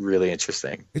is really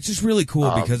interesting. It's just really cool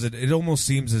because it almost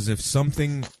seems as if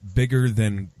something bigger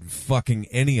than fucking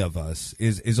any of us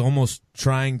is almost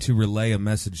trying to relay a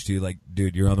message to you, like,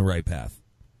 dude, you're on the right path.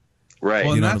 Right.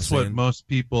 Well, You and know what that's I'm what saying? most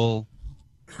people.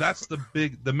 That's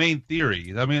the main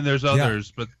theory. I mean, there's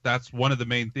others, but that's one of the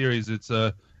main theories. It's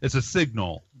a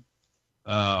signal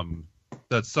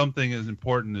that something as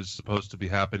important is supposed to be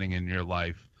happening in your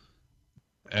life,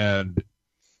 and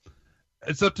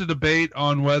it's up to debate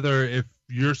on whether if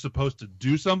you're supposed to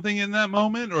do something in that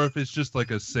moment or if it's just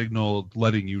like a signal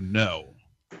letting you know.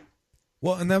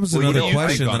 Well, and that was Well, another you know,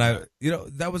 question I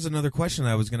that that was another question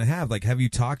I was going to have. Like, have you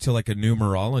talked to like a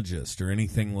numerologist or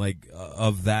anything like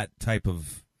of that type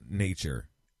of nature?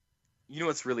 You know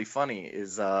what's really funny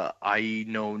is I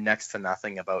know next to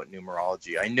nothing about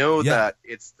numerology. I know that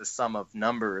it's the sum of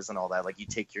numbers and all that. Like you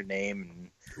take your name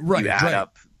and you add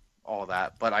up all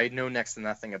that, but I know next to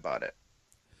nothing about it.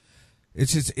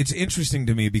 It's interesting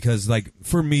to me because, like,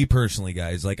 for me personally,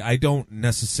 guys, like, I don't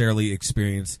necessarily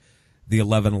experience the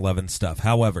 11:11 stuff.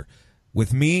 However,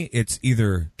 with me, it's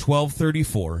either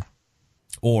 12:34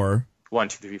 or 1,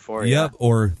 2, 3, 4. yep,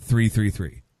 or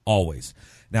 3:33 always.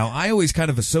 Now, I always kind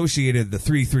of associated the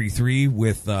 3:33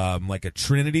 with like a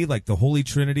Trinity, like the Holy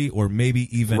Trinity, or maybe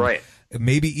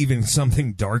even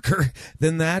something darker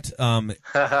than that.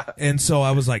 And so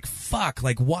I was like, fuck,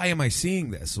 like, why am I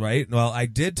seeing this, right? Well, I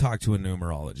did talk to a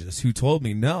numerologist who told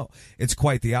me, no, it's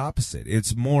quite the opposite.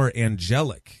 It's more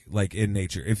angelic, like, in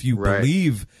nature. If you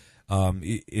believe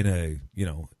in a,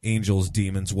 angels,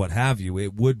 demons, what have you,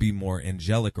 it would be more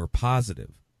angelic or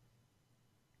positive.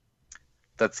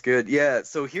 That's good. Yeah.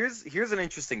 So here's an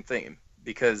interesting thing,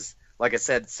 because, like I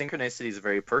said, synchronicity is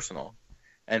very personal,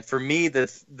 and for me, the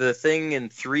thing in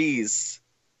threes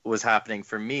was happening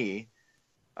for me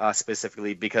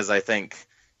specifically because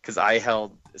I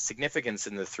held significance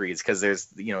in the threes, because there's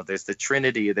the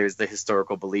Trinity, there's the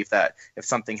historical belief that if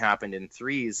something happened in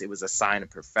threes, it was a sign of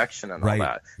perfection and all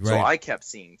that. Right. So I kept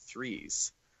seeing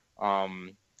threes.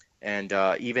 And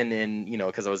even in,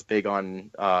 because I was big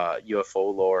on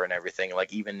UFO lore and everything,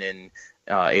 like even in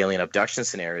alien abduction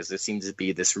scenarios, there seems to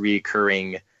be this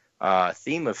recurring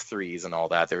theme of threes and all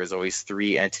that. There was always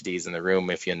 3 entities in the room,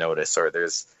 if you notice, or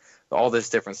there's all this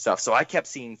different stuff. So I kept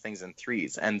seeing things in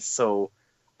threes. And so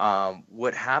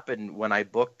what happened when I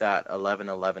booked that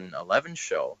 11/11/11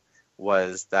 show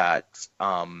was that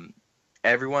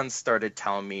everyone started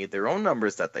telling me their own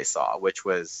numbers that they saw, which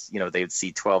was, they would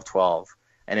see 12/12.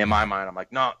 And in my mind, I'm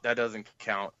like, no, that doesn't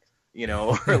count,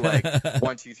 or like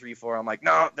 1, 2, 3, 4. I'm like,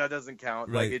 no, that doesn't count.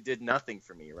 Right. Like, it did nothing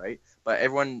for me, right? But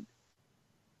everyone,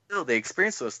 still, they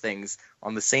experienced those things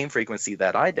on the same frequency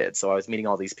that I did. So I was meeting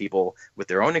all these people with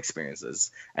their own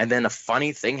experiences. And then a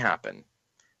funny thing happened.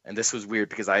 And this was weird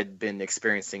because I'd been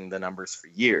experiencing the numbers for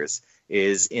years.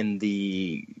 Is in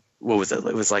what was it?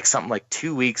 It was like something like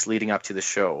 2 weeks leading up to the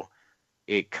show.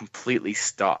 It completely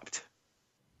stopped.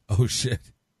 Oh, shit.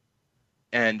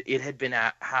 And it had been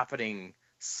happening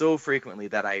so frequently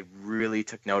that I really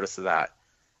took notice of that.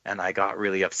 And I got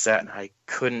really upset, and I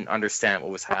couldn't understand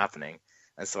what was happening.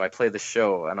 And so I played the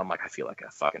show, and I'm like, I feel like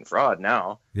a fucking fraud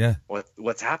now. Yeah.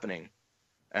 What's happening?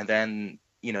 And then,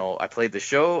 I played the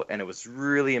show, and it was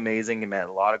really amazing. I met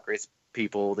a lot of great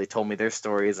people. They told me their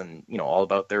stories and, all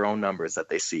about their own numbers that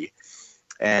they see.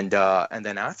 And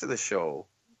then after the show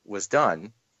was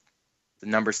done, the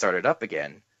numbers started up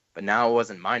again. But now it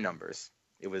wasn't my numbers.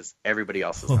 It was everybody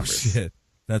else's numbers. Oh, shit.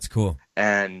 That's cool.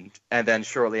 And then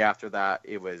shortly after that,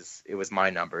 it was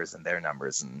my numbers and their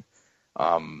numbers. And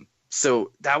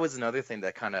so that was another thing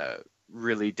that kind of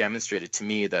really demonstrated to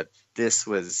me that this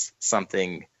was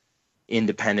something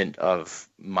independent of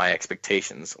my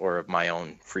expectations or of my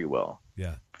own free will.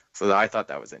 Yeah. So I thought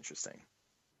that was interesting.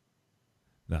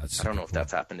 No, I don't know if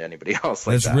that's happened to anybody else.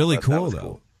 That's that, really but cool, that though.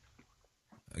 cool.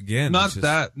 Again,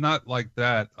 Not like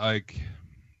that, like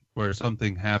where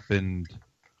something happened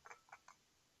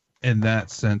in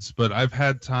that sense, but I've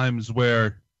had times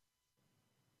where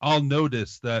I'll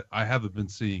notice that I haven't been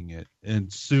seeing it,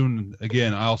 and soon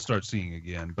again I'll start seeing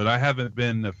again, but I haven't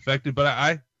been affected.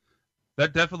 But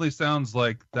that definitely sounds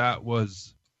like that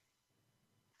was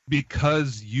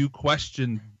because you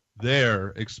questioned their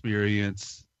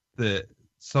experience, that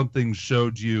something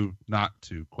showed you not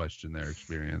to question their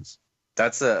experience.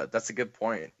 That's a good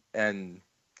point. And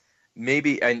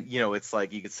maybe, it's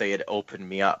like you could say it opened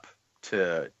me up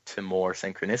to more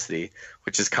synchronicity,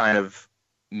 which is kind of,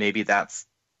 maybe that's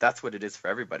what it is for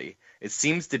everybody. It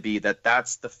seems to be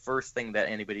that's the first thing that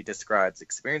anybody describes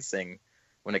experiencing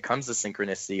when it comes to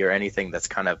synchronicity or anything that's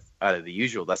kind of out of the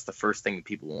usual. That's the first thing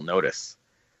people will notice.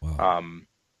 Wow.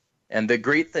 And the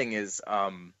great thing is,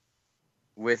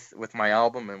 with my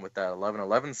album and with that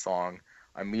 11/11 song,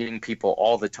 I'm meeting people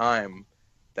all the time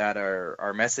that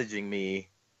are messaging me,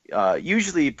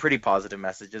 usually pretty positive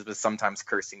messages, but sometimes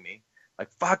cursing me. Like,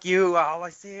 fuck you, oh, I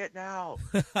see it now.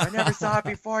 I never saw it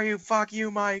before you, fuck you,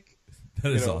 Mike.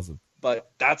 That is awesome.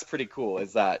 But that's pretty cool,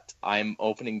 is that I'm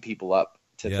opening people up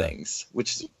to things,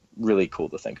 which is really cool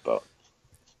to think about.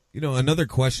 Another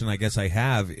question I guess I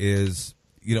have is,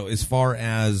 as far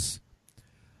as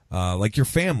like your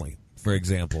family, for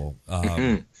example,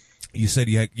 you said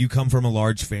you come from a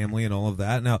large family and all of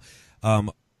that. Now,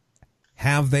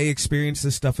 have they experienced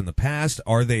this stuff in the past?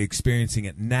 Are they experiencing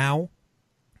it now?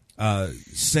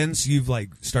 Since you've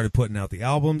started putting out the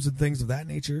albums and things of that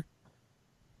nature?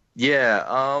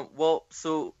 Yeah. Well,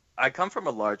 so I come from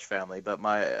a large family, but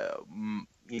my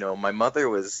mother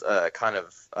was kind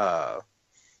of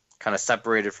kind of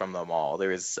separated from them all.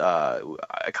 There's I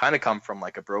kind of come from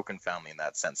like a broken family in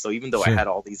that sense. So even though I had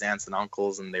all these aunts and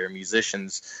uncles and they're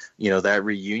musicians, that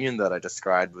reunion that I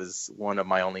described was one of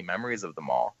my only memories of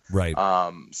them all. Right.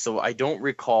 So I don't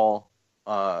recall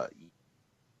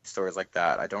stories like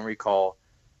that. I don't recall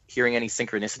hearing any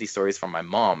synchronicity stories from my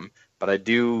mom, but I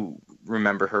do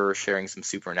remember her sharing some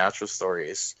supernatural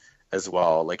stories as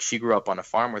well. Like she grew up on a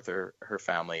farm with her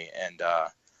family,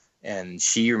 and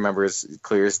she remembers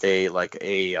clear as day like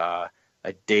a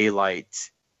daylight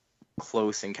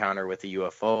close encounter with a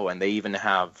UFO. And they even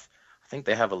have, I think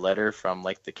they have a letter from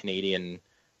like the Canadian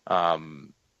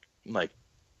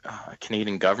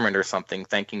Canadian government or something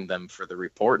thanking them for the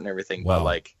report and everything. Wow. But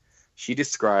like she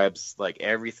describes like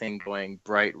everything going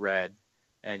bright red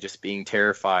and just being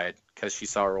terrified because she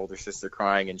saw her older sister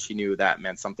crying and she knew that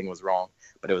meant something was wrong.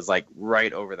 But it was like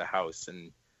right over the house,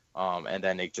 and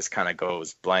then it just kind of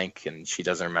goes blank, and she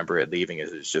doesn't remember it leaving.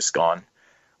 It's just gone,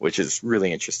 which is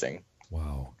really interesting.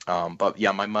 Wow. But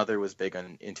yeah, my mother was big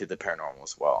into the paranormal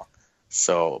as well.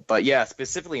 So, but yeah,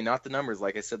 specifically not the numbers.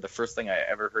 Like I said, the first thing I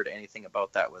ever heard anything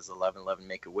about that was 1111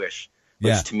 Make a Wish,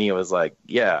 which to me was like,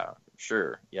 yeah,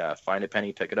 sure, yeah, find a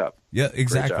penny, pick it up. Yeah,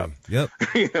 exactly. Yep.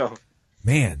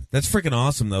 Man, that's freaking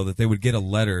awesome though that they would get a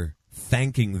letter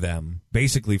thanking them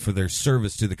basically for their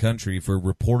service to the country for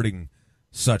reporting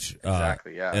such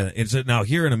exactly. Yeah. It's now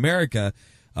here in America,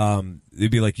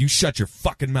 they'd be like, "You shut your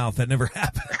fucking mouth. That never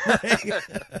happened."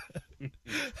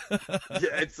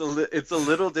 Yeah, it's a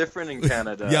little different in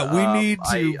Canada. Yeah, we need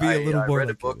to be a little more. I read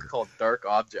a book called Dark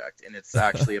Object, and it's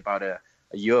actually about a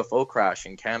UFO crash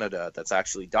in Canada that's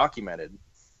actually documented.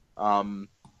 To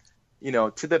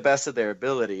the best of their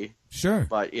ability. Sure.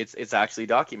 But it's actually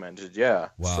documented, yeah.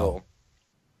 Wow. So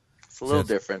it's a little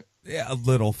different. Yeah, a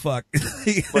little fuck.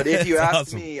 But if you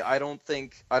ask me, I don't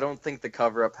think the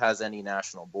cover-up has any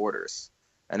national borders.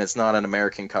 And it's not an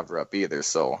American cover-up either,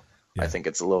 so I think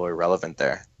it's a little irrelevant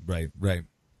there. Right.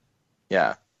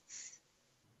 Yeah.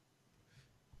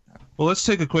 Well, let's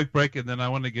take a quick break, and then I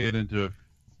want to get into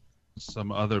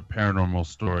some other paranormal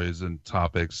stories and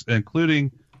topics,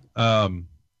 including I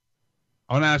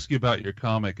want to ask you about your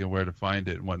comic and where to find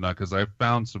it and whatnot, because I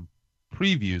found some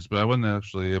previews, but I wasn't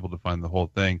actually able to find the whole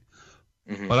thing.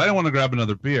 Mm-hmm. But I don't want to grab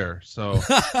another beer, so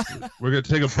we're going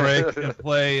to take a break and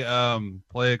play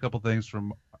a couple things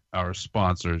from our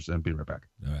sponsors and be right back.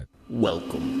 All right.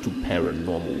 Welcome to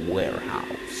Paranormal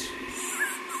Warehouse.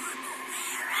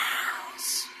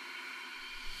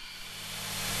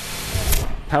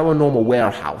 Paranormal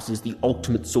Warehouse is the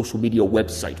ultimate social media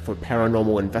website for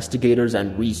paranormal investigators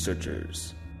and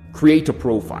researchers. Create a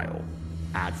profile,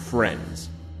 add friends,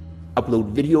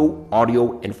 upload video,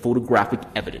 audio, and photographic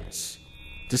evidence,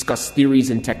 discuss theories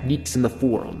and techniques in the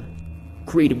forum,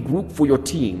 create a group for your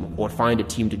team or find a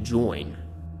team to join,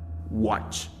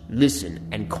 watch, listen,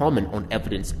 and comment on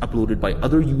evidence uploaded by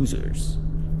other users.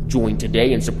 Join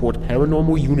today and support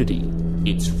Paranormal Unity.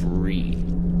 It's free.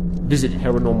 Visit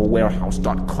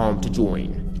paranormalwarehouse.com to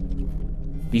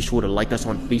join. Be sure to like us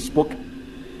on Facebook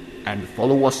and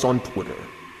follow us on Twitter.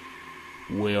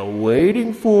 We're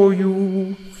waiting for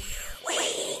you.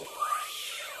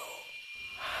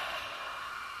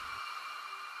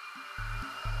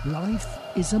 Life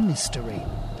is a mystery.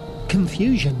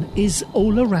 Confusion is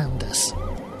all around us.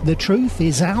 The truth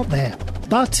is out there,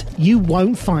 but you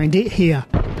won't find it here.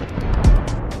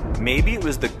 Maybe it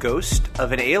was the ghost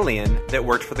of an alien that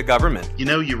worked for the government.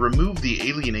 You remove the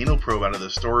alien anal probe out of the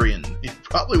story, and it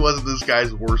probably wasn't this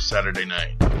guy's worst Saturday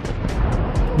night.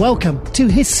 Welcome to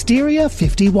Hysteria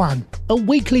 51, a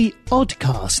weekly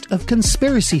oddcast of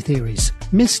conspiracy theories,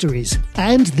 mysteries,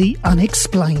 and the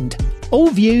unexplained. All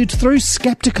viewed through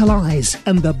skeptical eyes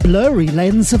and the blurry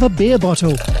lens of a beer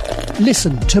bottle.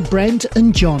 Listen to Brent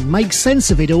and John make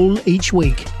sense of it all each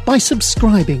week by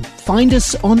subscribing. Find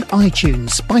us on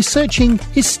iTunes by searching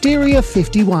Hysteria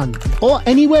 51 or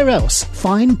anywhere else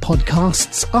fine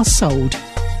podcasts are sold.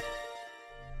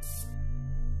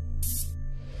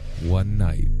 One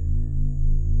night,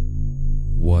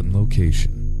 one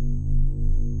location,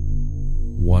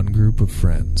 one group of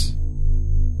friends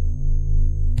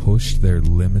pushed their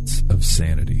limits of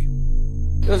sanity.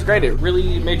 It was great. It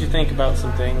really made you think about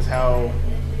some things, how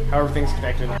everything's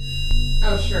connected.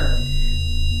 Oh, sure.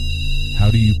 How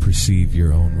do you perceive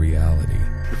your own reality?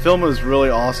 The film was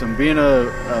really awesome. Being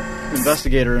a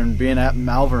investigator and being at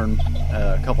Malvern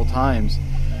a couple times,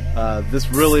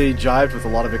 this really jived with a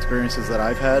lot of experiences that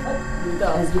I've had.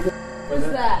 What's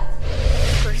that?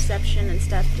 Perception and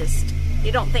stuff,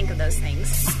 you don't think of those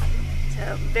things.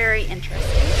 So, very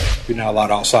interesting. You're not allowed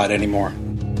outside anymore.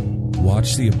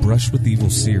 Watch the A Brush with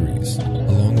Evil series,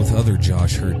 along with other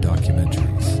Josh Hurd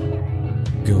documentaries.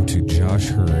 go to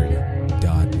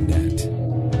joshhurd.net.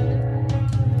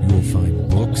 You will find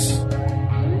books,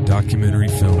 documentary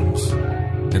films,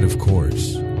 and of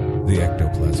course, the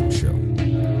Ectoplasm Show.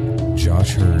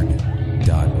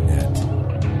 joshhurd.net.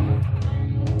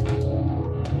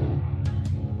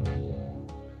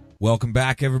 Welcome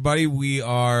back, everybody. We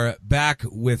are back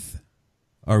with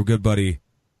our good buddy,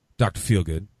 Dr.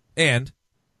 Feelgood, and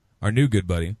our new good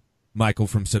buddy, Michael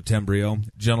from Septembryo.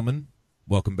 Gentlemen,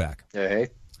 welcome back. Hey,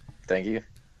 thank you.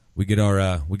 We get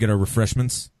our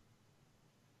refreshments.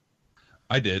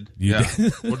 I did. You yeah.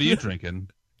 did? What are you drinking?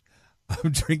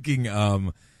 I'm drinking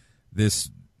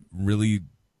this really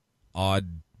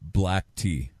odd black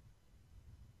tea.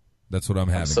 That's what I'm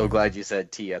having. I'm so glad you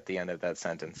said tea at the end of that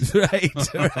sentence. Right.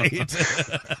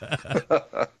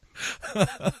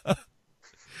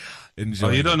 Enjoy.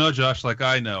 Oh, you don't know Josh like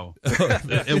I know.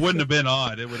 It wouldn't have been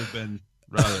odd. It would have been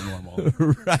rather normal.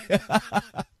 Right.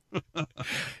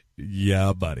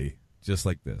 Yeah, buddy. Just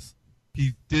like this.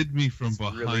 He did me from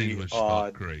behind, Really which odd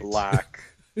felt great. black.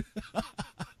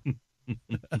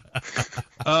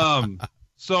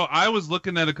 So I was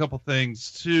looking at a couple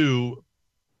things too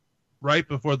right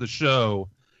before the show,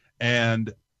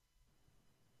 and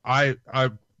I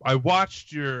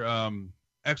watched your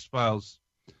X-Files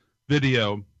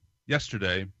video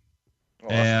yesterday,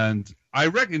 and I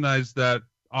recognized that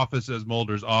office as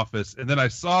Mulder's office, and then I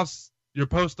saw your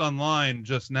post online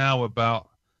just now about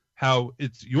how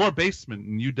it's your basement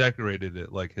and you decorated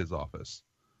it like his office.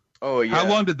 Oh yeah. How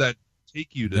long did that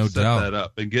take you to set that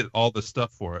up and get all the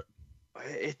stuff for it?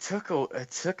 It took a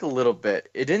little bit.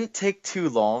 It didn't take too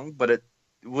long, but it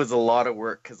was a lot of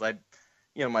work because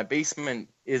my basement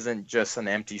isn't just an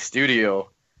empty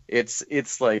studio. It's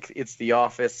the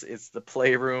office, it's the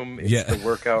playroom, it's the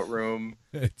workout room,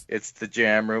 it's the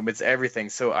jam room, it's everything.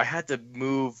 So I had to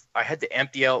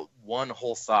empty out one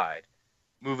whole side,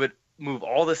 move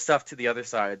all the stuff to the other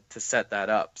side to set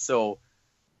that up. So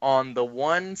on the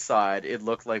one side, it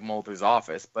looked like Mulder's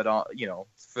office, but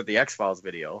for the X-Files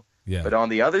video. Yeah. But on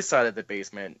the other side of the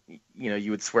basement, you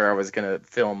would swear I was going to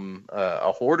film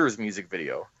a Hoarders music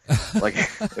video. Like,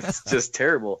 it's just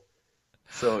terrible.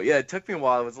 So, yeah, it took me a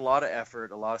while. It was a lot of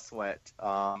effort, a lot of sweat,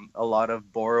 a lot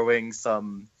of borrowing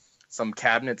some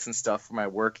cabinets and stuff for my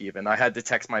work even. I had to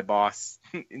text my boss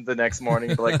the next morning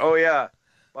and be like, oh, yeah,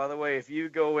 by the way, if you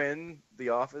go in the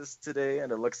office today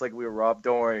and it looks like we were robbed,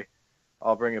 don't worry.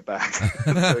 I'll bring it back.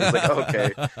 So he's like,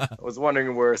 okay. I was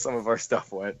wondering where some of our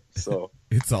stuff went. So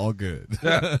it's all good.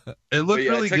 Yeah, it looked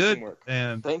really good,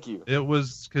 and thank you. It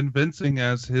was convincing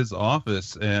as his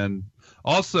office, and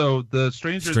also the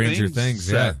Stranger Things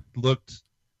set looked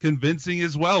convincing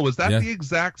as well. Was that the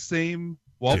exact same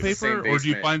wallpaper, or do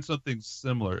you find something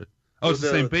similar? Oh, it's the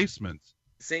same basement.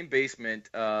 Same basement.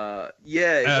 It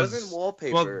wasn't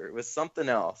wallpaper. Well, it was something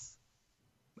else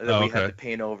that we had to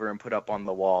paint over and put up on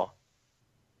the wall.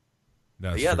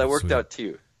 That worked out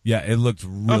too. Yeah, it looked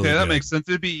really that good. makes sense.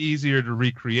 It'd be easier to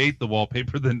recreate the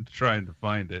wallpaper than trying to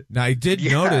find it. Now I did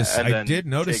notice in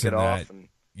that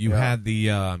you had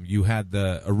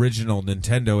the original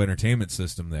Nintendo Entertainment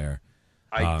System there.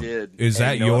 I did. Is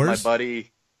that yours? My buddy.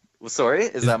 Well, sorry,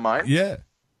 is that mine? Yeah,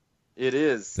 it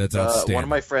is. That's outstanding. One of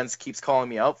my friends keeps calling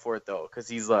me out for it though, because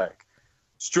he's like,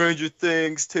 Stranger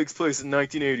Things takes place in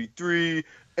 1983.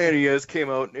 NES came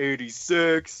out in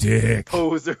 86. Dick.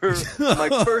 Poser. I'm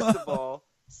like, first of all,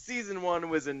 Season 1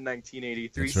 was in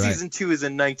 1983. That's right. Season 2 is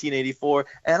in 1984.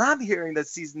 And I'm hearing that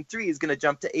Season 3 is going to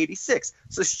jump to 86.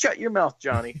 So shut your mouth,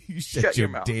 Johnny. You shut your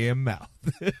mouth. Damn mouth.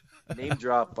 Name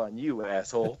drop on you,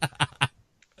 asshole.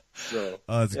 So,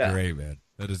 that's great, man.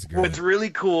 That is great. What's really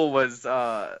cool was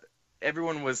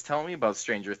everyone was telling me about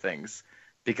Stranger Things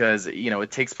because,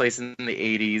 it takes place in the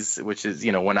 80s, which is,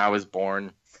 when I was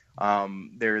born.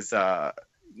 There's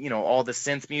all the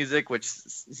synth music, which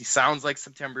sounds like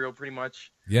Septembryo pretty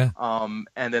much. Yeah.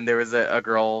 And then there was a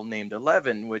girl named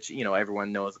 11, which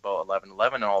everyone knows about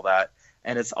 11:11 and all that,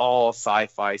 and it's all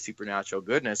sci-fi supernatural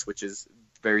goodness, which is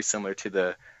very similar to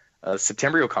the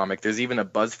Septembryo comic. There's even a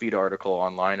BuzzFeed article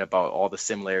online about all the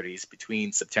similarities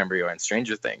between Septembryo and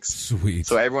Stranger Things. Sweet.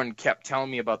 So everyone kept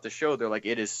telling me about the show. They're like,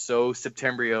 it is so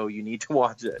Septembryo, you need to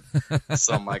watch it.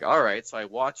 So I'm like, all right. So I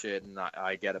watch it and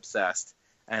I get obsessed.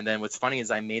 And then what's funny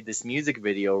is I made this music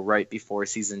video right before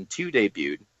season 2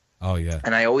 debuted. Oh yeah.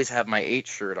 And I always have my 8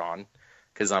 shirt on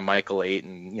because I'm Michael 8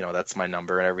 and that's my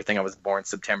number and everything. I was born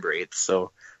September 8th.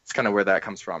 So it's kind of where that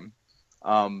comes from.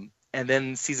 And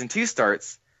then season 2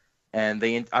 starts. And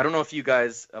I don't know if you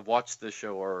guys have watched the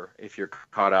show or if you're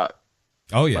caught up.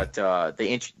 Oh yeah. But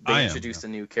they introduced a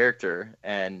new character,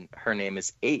 and her name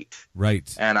is 8.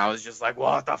 Right. And I was just like,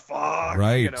 what the fuck?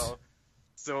 Right.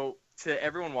 So to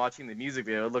everyone watching the music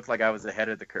video, it looked like I was ahead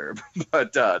of the curve.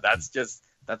 But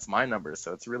that's my number,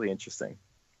 so it's really interesting.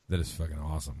 That is fucking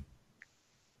awesome.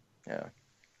 Yeah.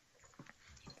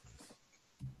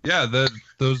 Yeah,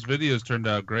 those videos turned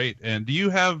out great. And do you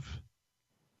have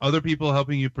other people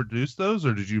helping you produce those,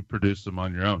 or did you produce them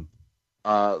on your own?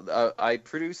 I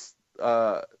produce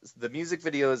the music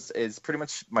videos is pretty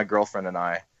much my girlfriend and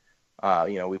I.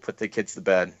 We put the kids to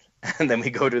bed, and then we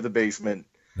go to the basement.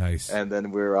 Nice. And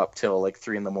then we're up till like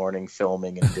 3 a.m.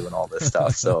 filming and doing all this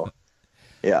stuff. So,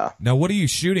 yeah. Now, what are you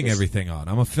shooting everything on?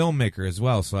 I'm a filmmaker as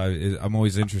well, so I'm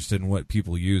always interested in what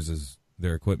people use as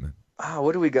their equipment.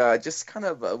 What do we got? Just kind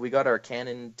of, we got our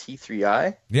Canon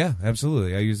T3i. Yeah,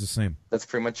 absolutely. I use the same. That's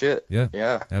pretty much it.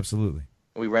 Yeah, absolutely.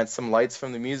 We rent some lights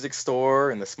from the music store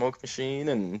and the smoke machine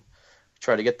and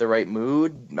try to get the right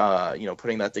mood.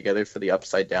 Putting that together for the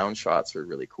upside down shots were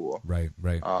really cool. Right.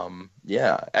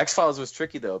 Yeah. X-Files was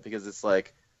tricky though, because it's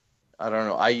like, I don't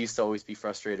know. I used to always be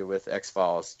frustrated with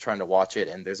X-Files trying to watch it,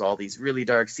 and there's all these really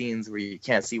dark scenes where you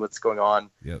can't see what's going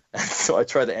on. Yep. So I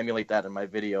tried to emulate that in my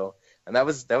video, and that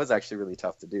was actually really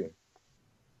tough to do.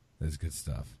 That's good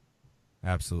stuff.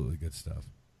 Absolutely good stuff.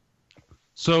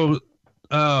 So,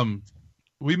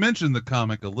 we mentioned the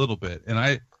comic a little bit, and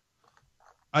I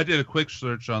did a quick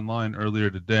search online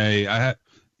earlier today.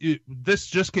 This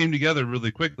just came together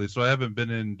really quickly, so I haven't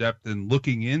been in depth in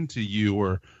looking into you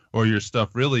or your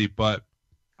stuff really, but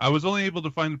I was only able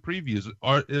to find the previews.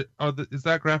 Is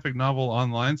that graphic novel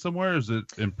online somewhere? Is it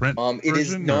in print? It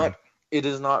is not. It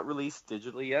is not released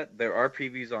digitally yet. There are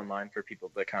previews online for people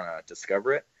to kind of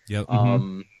discover it. Yep.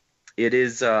 It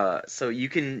is so you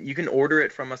can order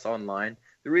it from us online.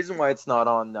 The reason why it's not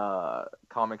on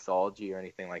Comixology or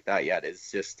anything like that yet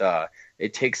is just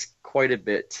it takes quite a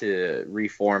bit to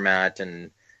reformat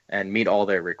and meet all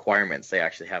their requirements. They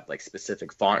actually have like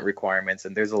specific font requirements,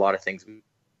 and there's a lot of things we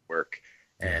work.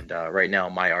 And right now,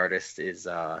 my artist is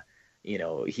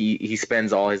he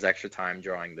spends all his extra time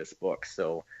drawing this book.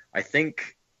 So I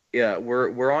think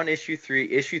we're on issue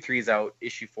 3. Issue 3 is out.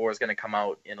 Issue 4 is going to come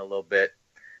out in a little bit.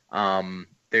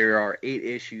 There are 8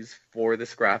 issues for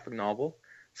this graphic novel.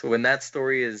 So when that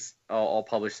story is all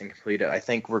published and completed, I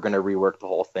think we're going to rework the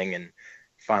whole thing and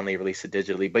finally release it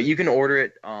digitally. But you can order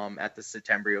it at the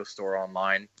Septembryo store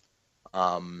online,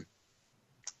 and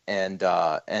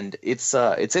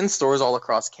it's in stores all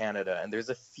across Canada. And there's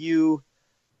a few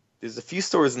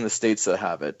stores in the States that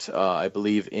have it. I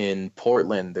believe in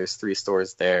Portland, there's 3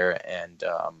 stores there, and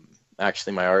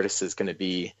actually my artist is going to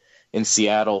be in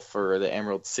Seattle for the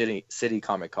Emerald City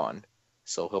Comic Con.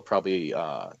 So he'll probably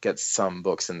get some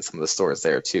books in some of the stores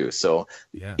there too. So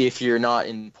if you're not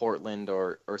in Portland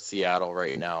or Seattle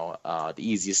right now, the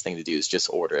easiest thing to do is just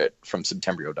order it from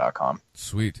Septembryo.com.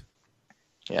 Sweet.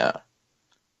 Yeah.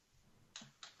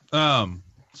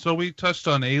 So we touched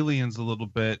on aliens a little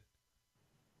bit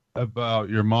about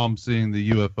your mom seeing the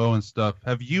UFO and stuff.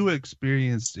 Have you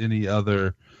experienced any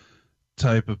other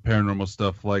type of paranormal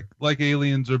stuff like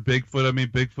aliens or Bigfoot? I mean,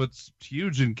 Bigfoot's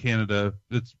huge in Canada.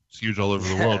 It's huge all over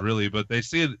the world, really. But they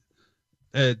see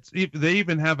it. They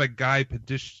even have a guy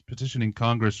petitioning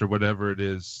Congress or whatever it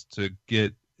is to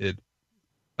get it.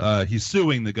 He's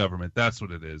suing the government. That's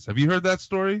what it is. Have you heard that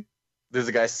story? There's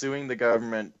a guy suing the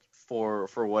government for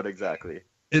what exactly?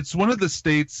 It's one of the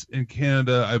states in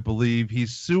Canada, I believe.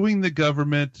 He's suing the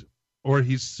government, or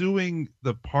he's suing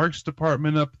the Parks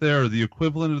Department up there, or the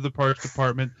equivalent of the Parks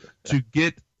Department, to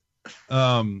get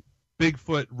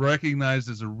Bigfoot recognized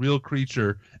as a real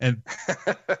creature and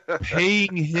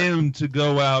paying him to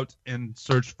go out and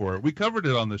search for it. We covered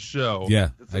it on the show.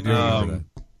 Yeah, I do remember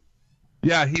that.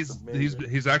 Yeah,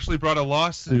 he's actually brought a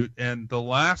lawsuit, and the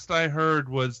last I heard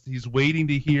was he's waiting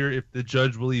to hear if the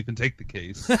judge will even take the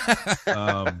case.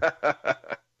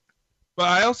 But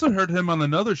I also heard him on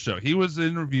another show. He was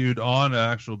interviewed on an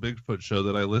actual Bigfoot show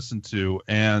that I listened to,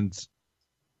 and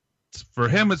for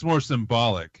him it's more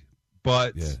symbolic.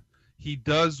 But he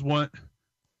does want,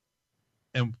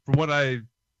 and from what I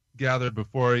gathered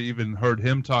before I even heard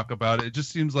him talk about it, it just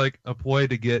seems like a ploy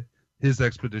to get his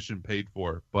expedition paid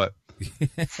for. But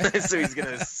so he's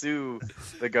going to sue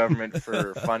the government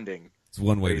for funding. It's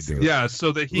one way to do it. Yeah,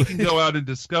 so that he can go out and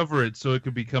discover it so it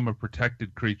can become a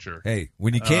protected creature. Hey,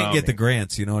 when you can't get the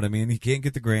grants, you know what I mean? He can't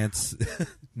get the grants.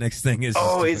 Next thing is...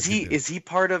 Oh, is he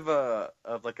part of a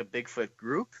Bigfoot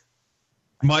group?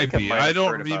 Might be. I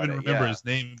don't even remember his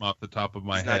name off the top of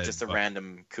my head. He's not just a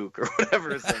random kook or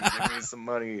whatever saying, give me some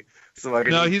money so I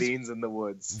can eat beans in the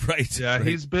woods. Right. Yeah, right.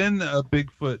 He's been a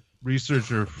Bigfoot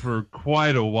researcher for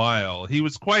quite a while. He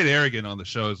was quite arrogant on the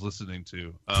show I was listening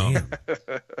to.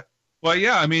 Well,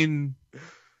 yeah, I mean,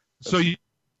 so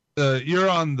you're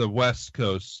on the West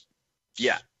Coast.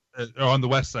 Yeah. On the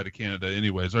west side of Canada,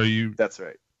 anyways. Are you? That's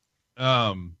right.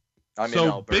 I'm in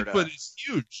Alberta. Bigfoot is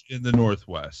huge in the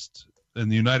Northwest, in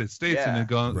the United States, and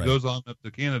it Right. goes on up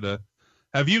to Canada.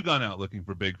 Have you gone out looking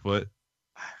for Bigfoot?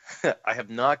 I have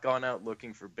not gone out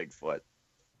looking for Bigfoot.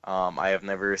 I have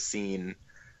never seen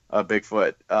a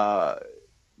Bigfoot.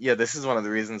 Yeah, this is one of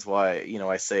the reasons why,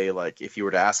 I say, like, if you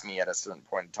were to ask me at a certain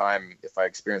point in time if I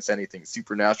experienced anything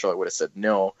supernatural, I would have said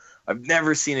no. I've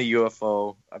never seen a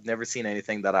UFO. I've never seen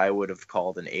anything that I would have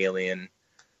called an alien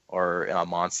or a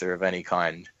monster of any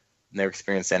kind. Never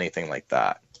experienced anything like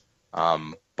that.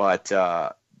 But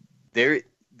there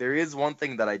is one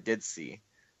thing that I did see,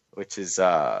 which is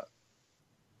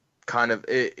kind of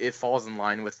it falls in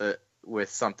line with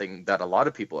something that a lot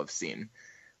of people have seen,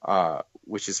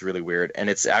 which is really weird. And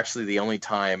it's actually the only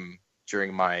time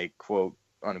during my quote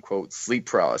unquote sleep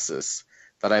paralysis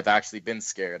that I've actually been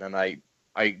scared. And I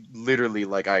literally,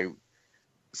 like, I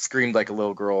screamed like a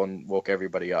little girl and woke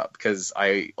everybody up because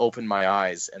I opened my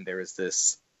eyes and there was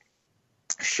this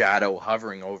shadow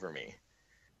hovering over me,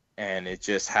 and it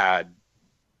just had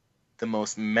the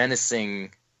most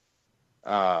menacing,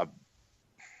 I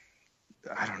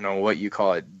don't know what you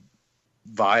call it,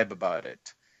 vibe about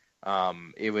it.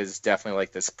 It was definitely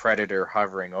like this predator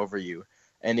hovering over you,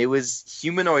 and it was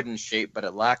humanoid in shape, but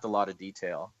it lacked a lot of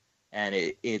detail, and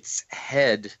its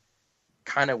head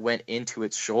kind of went into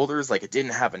its shoulders, like it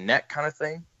didn't have a neck kind of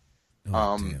thing.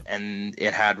 And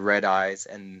it had red eyes,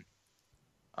 and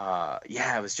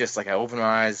it was just like I opened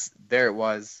my eyes, there it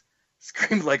was,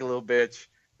 screamed like a little bitch,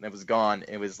 and it was gone.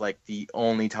 It was like the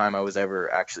only time I was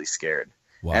ever actually scared.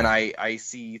 Wow. And I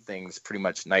see things pretty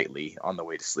much nightly on the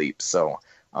way to sleep, so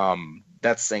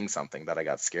that's saying something that I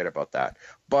got scared about that.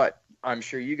 But I'm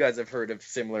sure you guys have heard of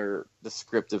similar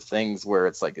descriptive things where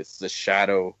it's like it's the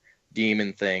shadow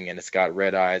demon thing, and it's got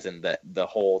red eyes, and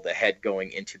the head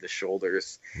going into the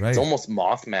shoulders. Right. It's almost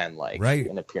Mothman-like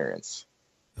in appearance.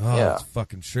 Oh, yeah. It's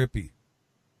fucking trippy.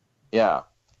 Yeah.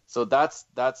 So that's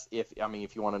if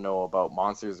you want to know about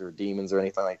monsters or demons or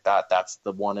anything like that, that's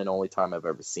the one and only time I've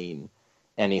ever seen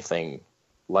anything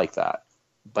like that.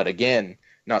 But again,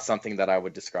 not something that I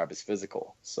would describe as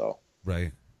physical. So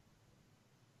right.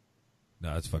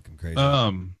 No, it's fucking crazy.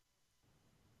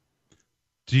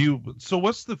 So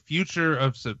what's the future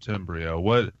of Septembryo?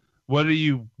 What are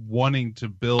you wanting to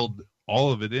build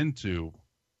all of it into?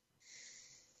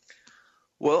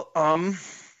 Well,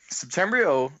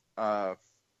 Septembryo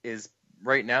is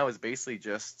basically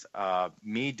just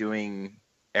me doing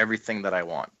everything that I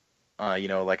want.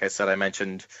 Like I said, I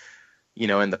mentioned,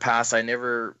 in the past, I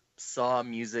never saw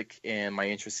music and my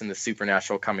interest in the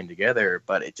supernatural coming together,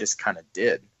 but it just kind of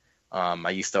did.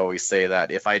 I used to always say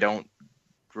that if I don't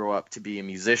grow up to be a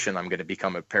musician, I'm going to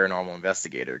become a paranormal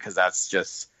investigator, because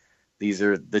these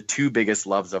are the two biggest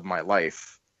loves of my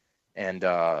life. And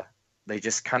they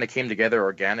just kind of came together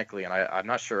organically, and I'm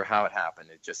not sure how it happened.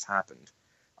 It just happened.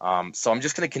 So I'm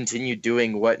just going to continue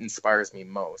doing what inspires me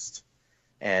most.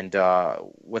 And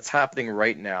what's happening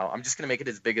right now, I'm just going to make it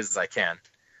as big as I can.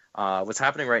 What's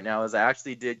happening right now is I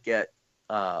actually did get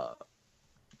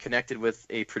connected with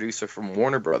a producer from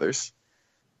Warner Brothers.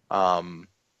 And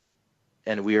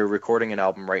we are recording an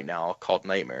album right now called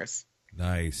Nightmares.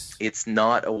 Nice. It's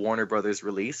not a Warner Brothers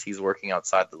release. He's working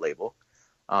outside the label.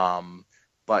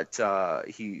 But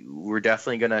we're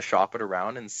definitely going to shop it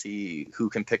around and see who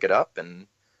can pick it up, and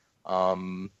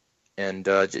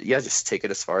just take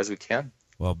it as far as we can.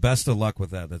 Well, best of luck with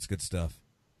that. That's good stuff.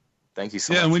 Thank you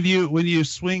so much. Yeah, when you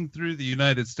swing through the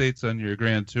United States on your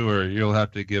grand tour, you'll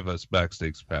have to give us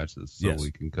backstage passes so we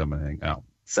can come and hang out.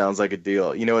 Sounds like a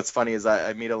deal. What's funny is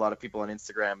I meet a lot of people on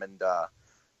Instagram, and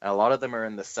a lot of them are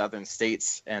in the southern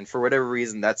states, and for whatever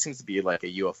reason, that seems to be like a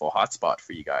UFO hotspot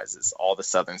for you guys. Is all the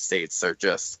southern states are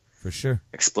just for sure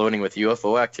exploding with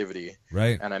UFO activity.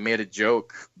 Right. And I made a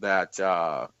joke that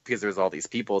because there's all these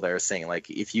people there saying, like,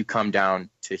 if you come down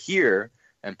to here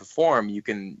and perform, you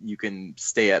can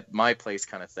stay at my place,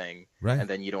 kind of thing. Right. And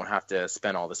then you don't have to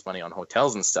spend all this money on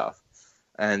hotels and stuff.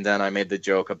 And then I made the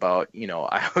joke about,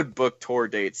 I would book tour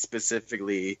dates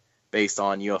specifically based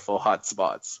on UFO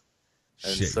hotspots.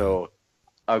 And so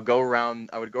I would go around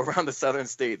the southern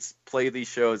states, play these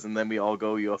shows, and then we all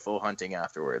go UFO hunting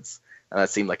afterwards. And that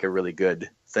seemed like a really good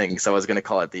thing. So I was going to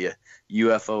call it the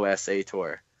UFO SA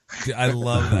tour. I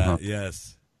love that.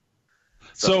 Yes.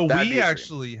 So we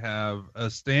actually have a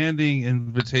standing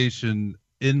invitation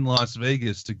in Las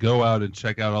Vegas to go out and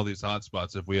check out all these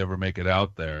hotspots if we ever make it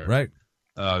out there. Right.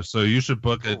 So you should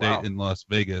book a date in Las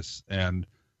Vegas and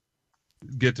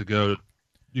get to go.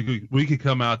 We could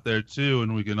come out there too,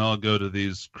 and we can all go to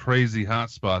these crazy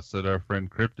hotspots that our friend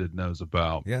Cryptid knows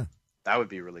about. Yeah. That would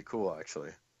be really cool, actually.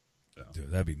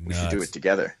 Dude, that'd be nuts. We should do it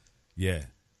together. Yeah.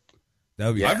 That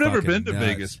would be I've never fucking been to nuts.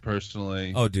 Vegas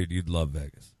personally. Oh, dude, you'd love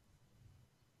Vegas.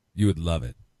 You would love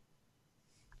it.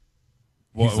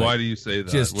 Why do you say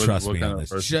that? Just trust what me kind on of this.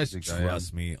 person Just do you think I am?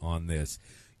 trust me on this.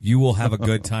 You will have a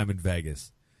good time in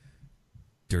Vegas.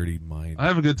 Dirty mind. I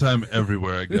have a good time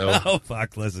everywhere I go. Oh,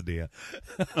 fuck, listen to you.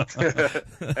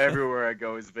 Everywhere I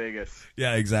go is Vegas.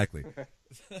 Yeah, exactly.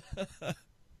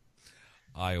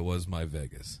 Iowa's my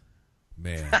Vegas.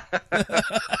 Man.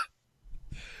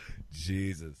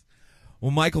 Jesus.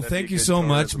 Well, Michael, That'd be thank a you good so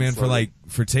much, tourism man, slogan.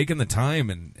 for taking the time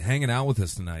and hanging out with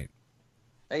us tonight.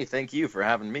 Hey, thank you for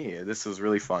having me. This was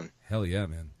really fun. Hell yeah,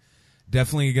 man.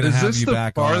 Definitely going to Is have this you the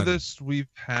back on. farthest we've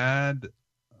had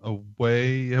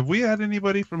away? Have we had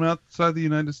anybody from outside the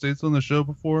United States on the show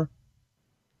before?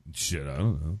 Shit, I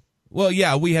don't know. Well,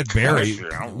 yeah, we had Barry.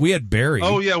 We had Barry.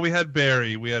 Oh yeah, we had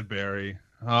Barry.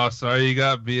 Oh, sorry, you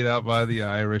got beat out by the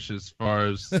Irish as far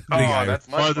as that's much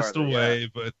farthest farther,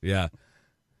 away. But Yeah,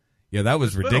 that was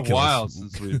it's ridiculous. been a while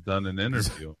since we've done an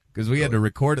interview. Because we had to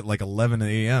record at like 11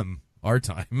 a.m. our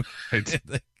time.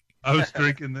 I was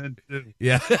drinking then too.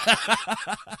 Yeah.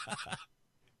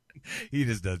 He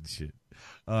just does shit.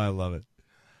 Oh, I love it.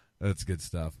 That's good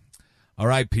stuff. All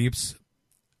right, peeps.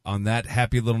 On that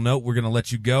happy little note, we're going to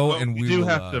let you go. Well, and we we do will,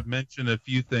 have to mention a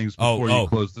few things oh, before you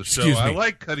close the show. excuse me. I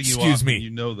like cutting you Excuse off, me. and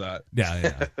you know that.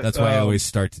 Yeah. That's why I always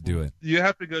start to do it. You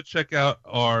have to go check out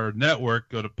our network.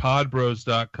 Go to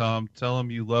podbros.com. Tell them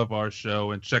you love our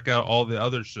show and check out all the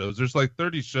other shows. There's like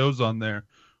 30 shows on there.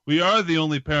 We are the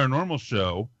only paranormal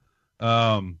show.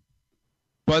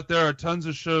 But there are tons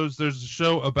of shows. There's a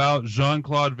show about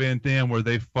Jean-Claude Van Damme where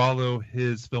they follow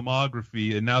his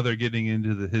filmography, and now they're getting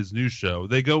into his new show.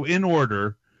 They go in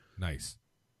order. Nice.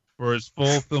 For his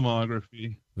full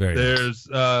filmography. Very There's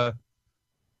a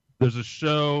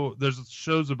show. There's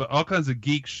shows about all kinds of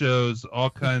geek shows, all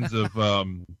kinds of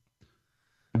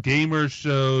gamer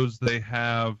shows. They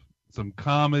have some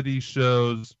comedy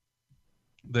shows.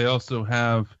 They also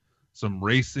have some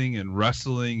racing and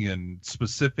wrestling and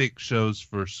specific shows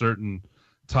for certain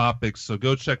topics. So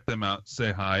go check them out.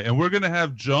 Say hi. And we're going to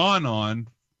have John on,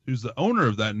 who's the owner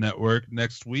of that network,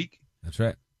 next week. That's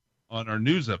right. On our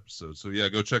news episode. So yeah,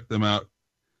 go check them out.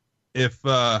 If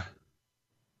you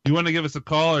want to give us a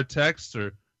call or text,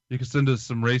 or you can send us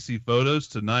some racy photos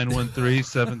to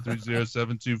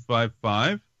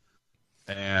 913-730-7255.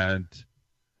 And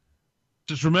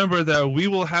just remember that we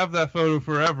will have that photo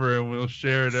forever and we'll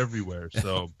share it everywhere.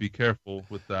 So be careful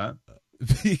with that.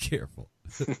 Be careful.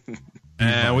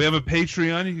 And we have a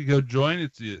Patreon. You can go join.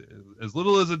 It's as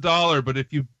little as $1, but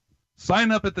if you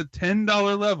sign up at the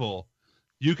 $10 level,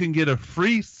 you can get a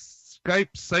free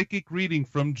Skype psychic reading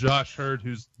from Josh Hurd,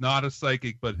 who's not a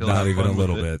psychic, but he'll Not have even fun a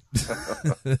little with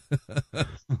bit.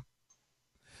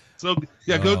 So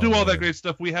yeah, go do all that great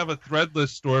stuff. We have a Threadless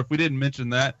store. If we didn't mention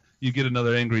that, you get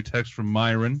another angry text from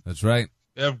Myron. That's right.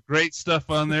 We have great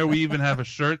stuff on there. We even have a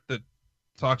shirt that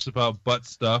talks about butt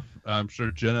stuff. I'm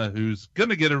sure Jenna, who's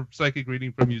gonna get a psychic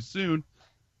reading from you soon,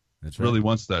 really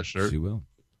wants that shirt. She will.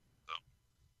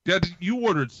 Yeah, you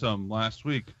ordered some last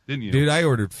week, didn't you? Dude, I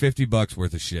ordered $50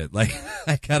 worth of shit. Like,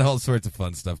 I got all sorts of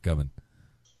fun stuff coming.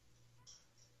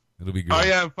 It'll be great. Oh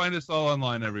yeah, find us all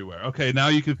online everywhere. Okay, now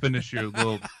you can finish your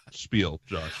little spiel,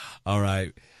 Josh. All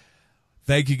right.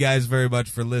 Thank you guys very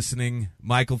much for listening.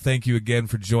 Michael, thank you again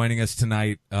for joining us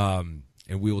tonight. And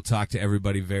we will talk to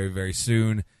everybody very, very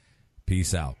soon.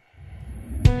 Peace out.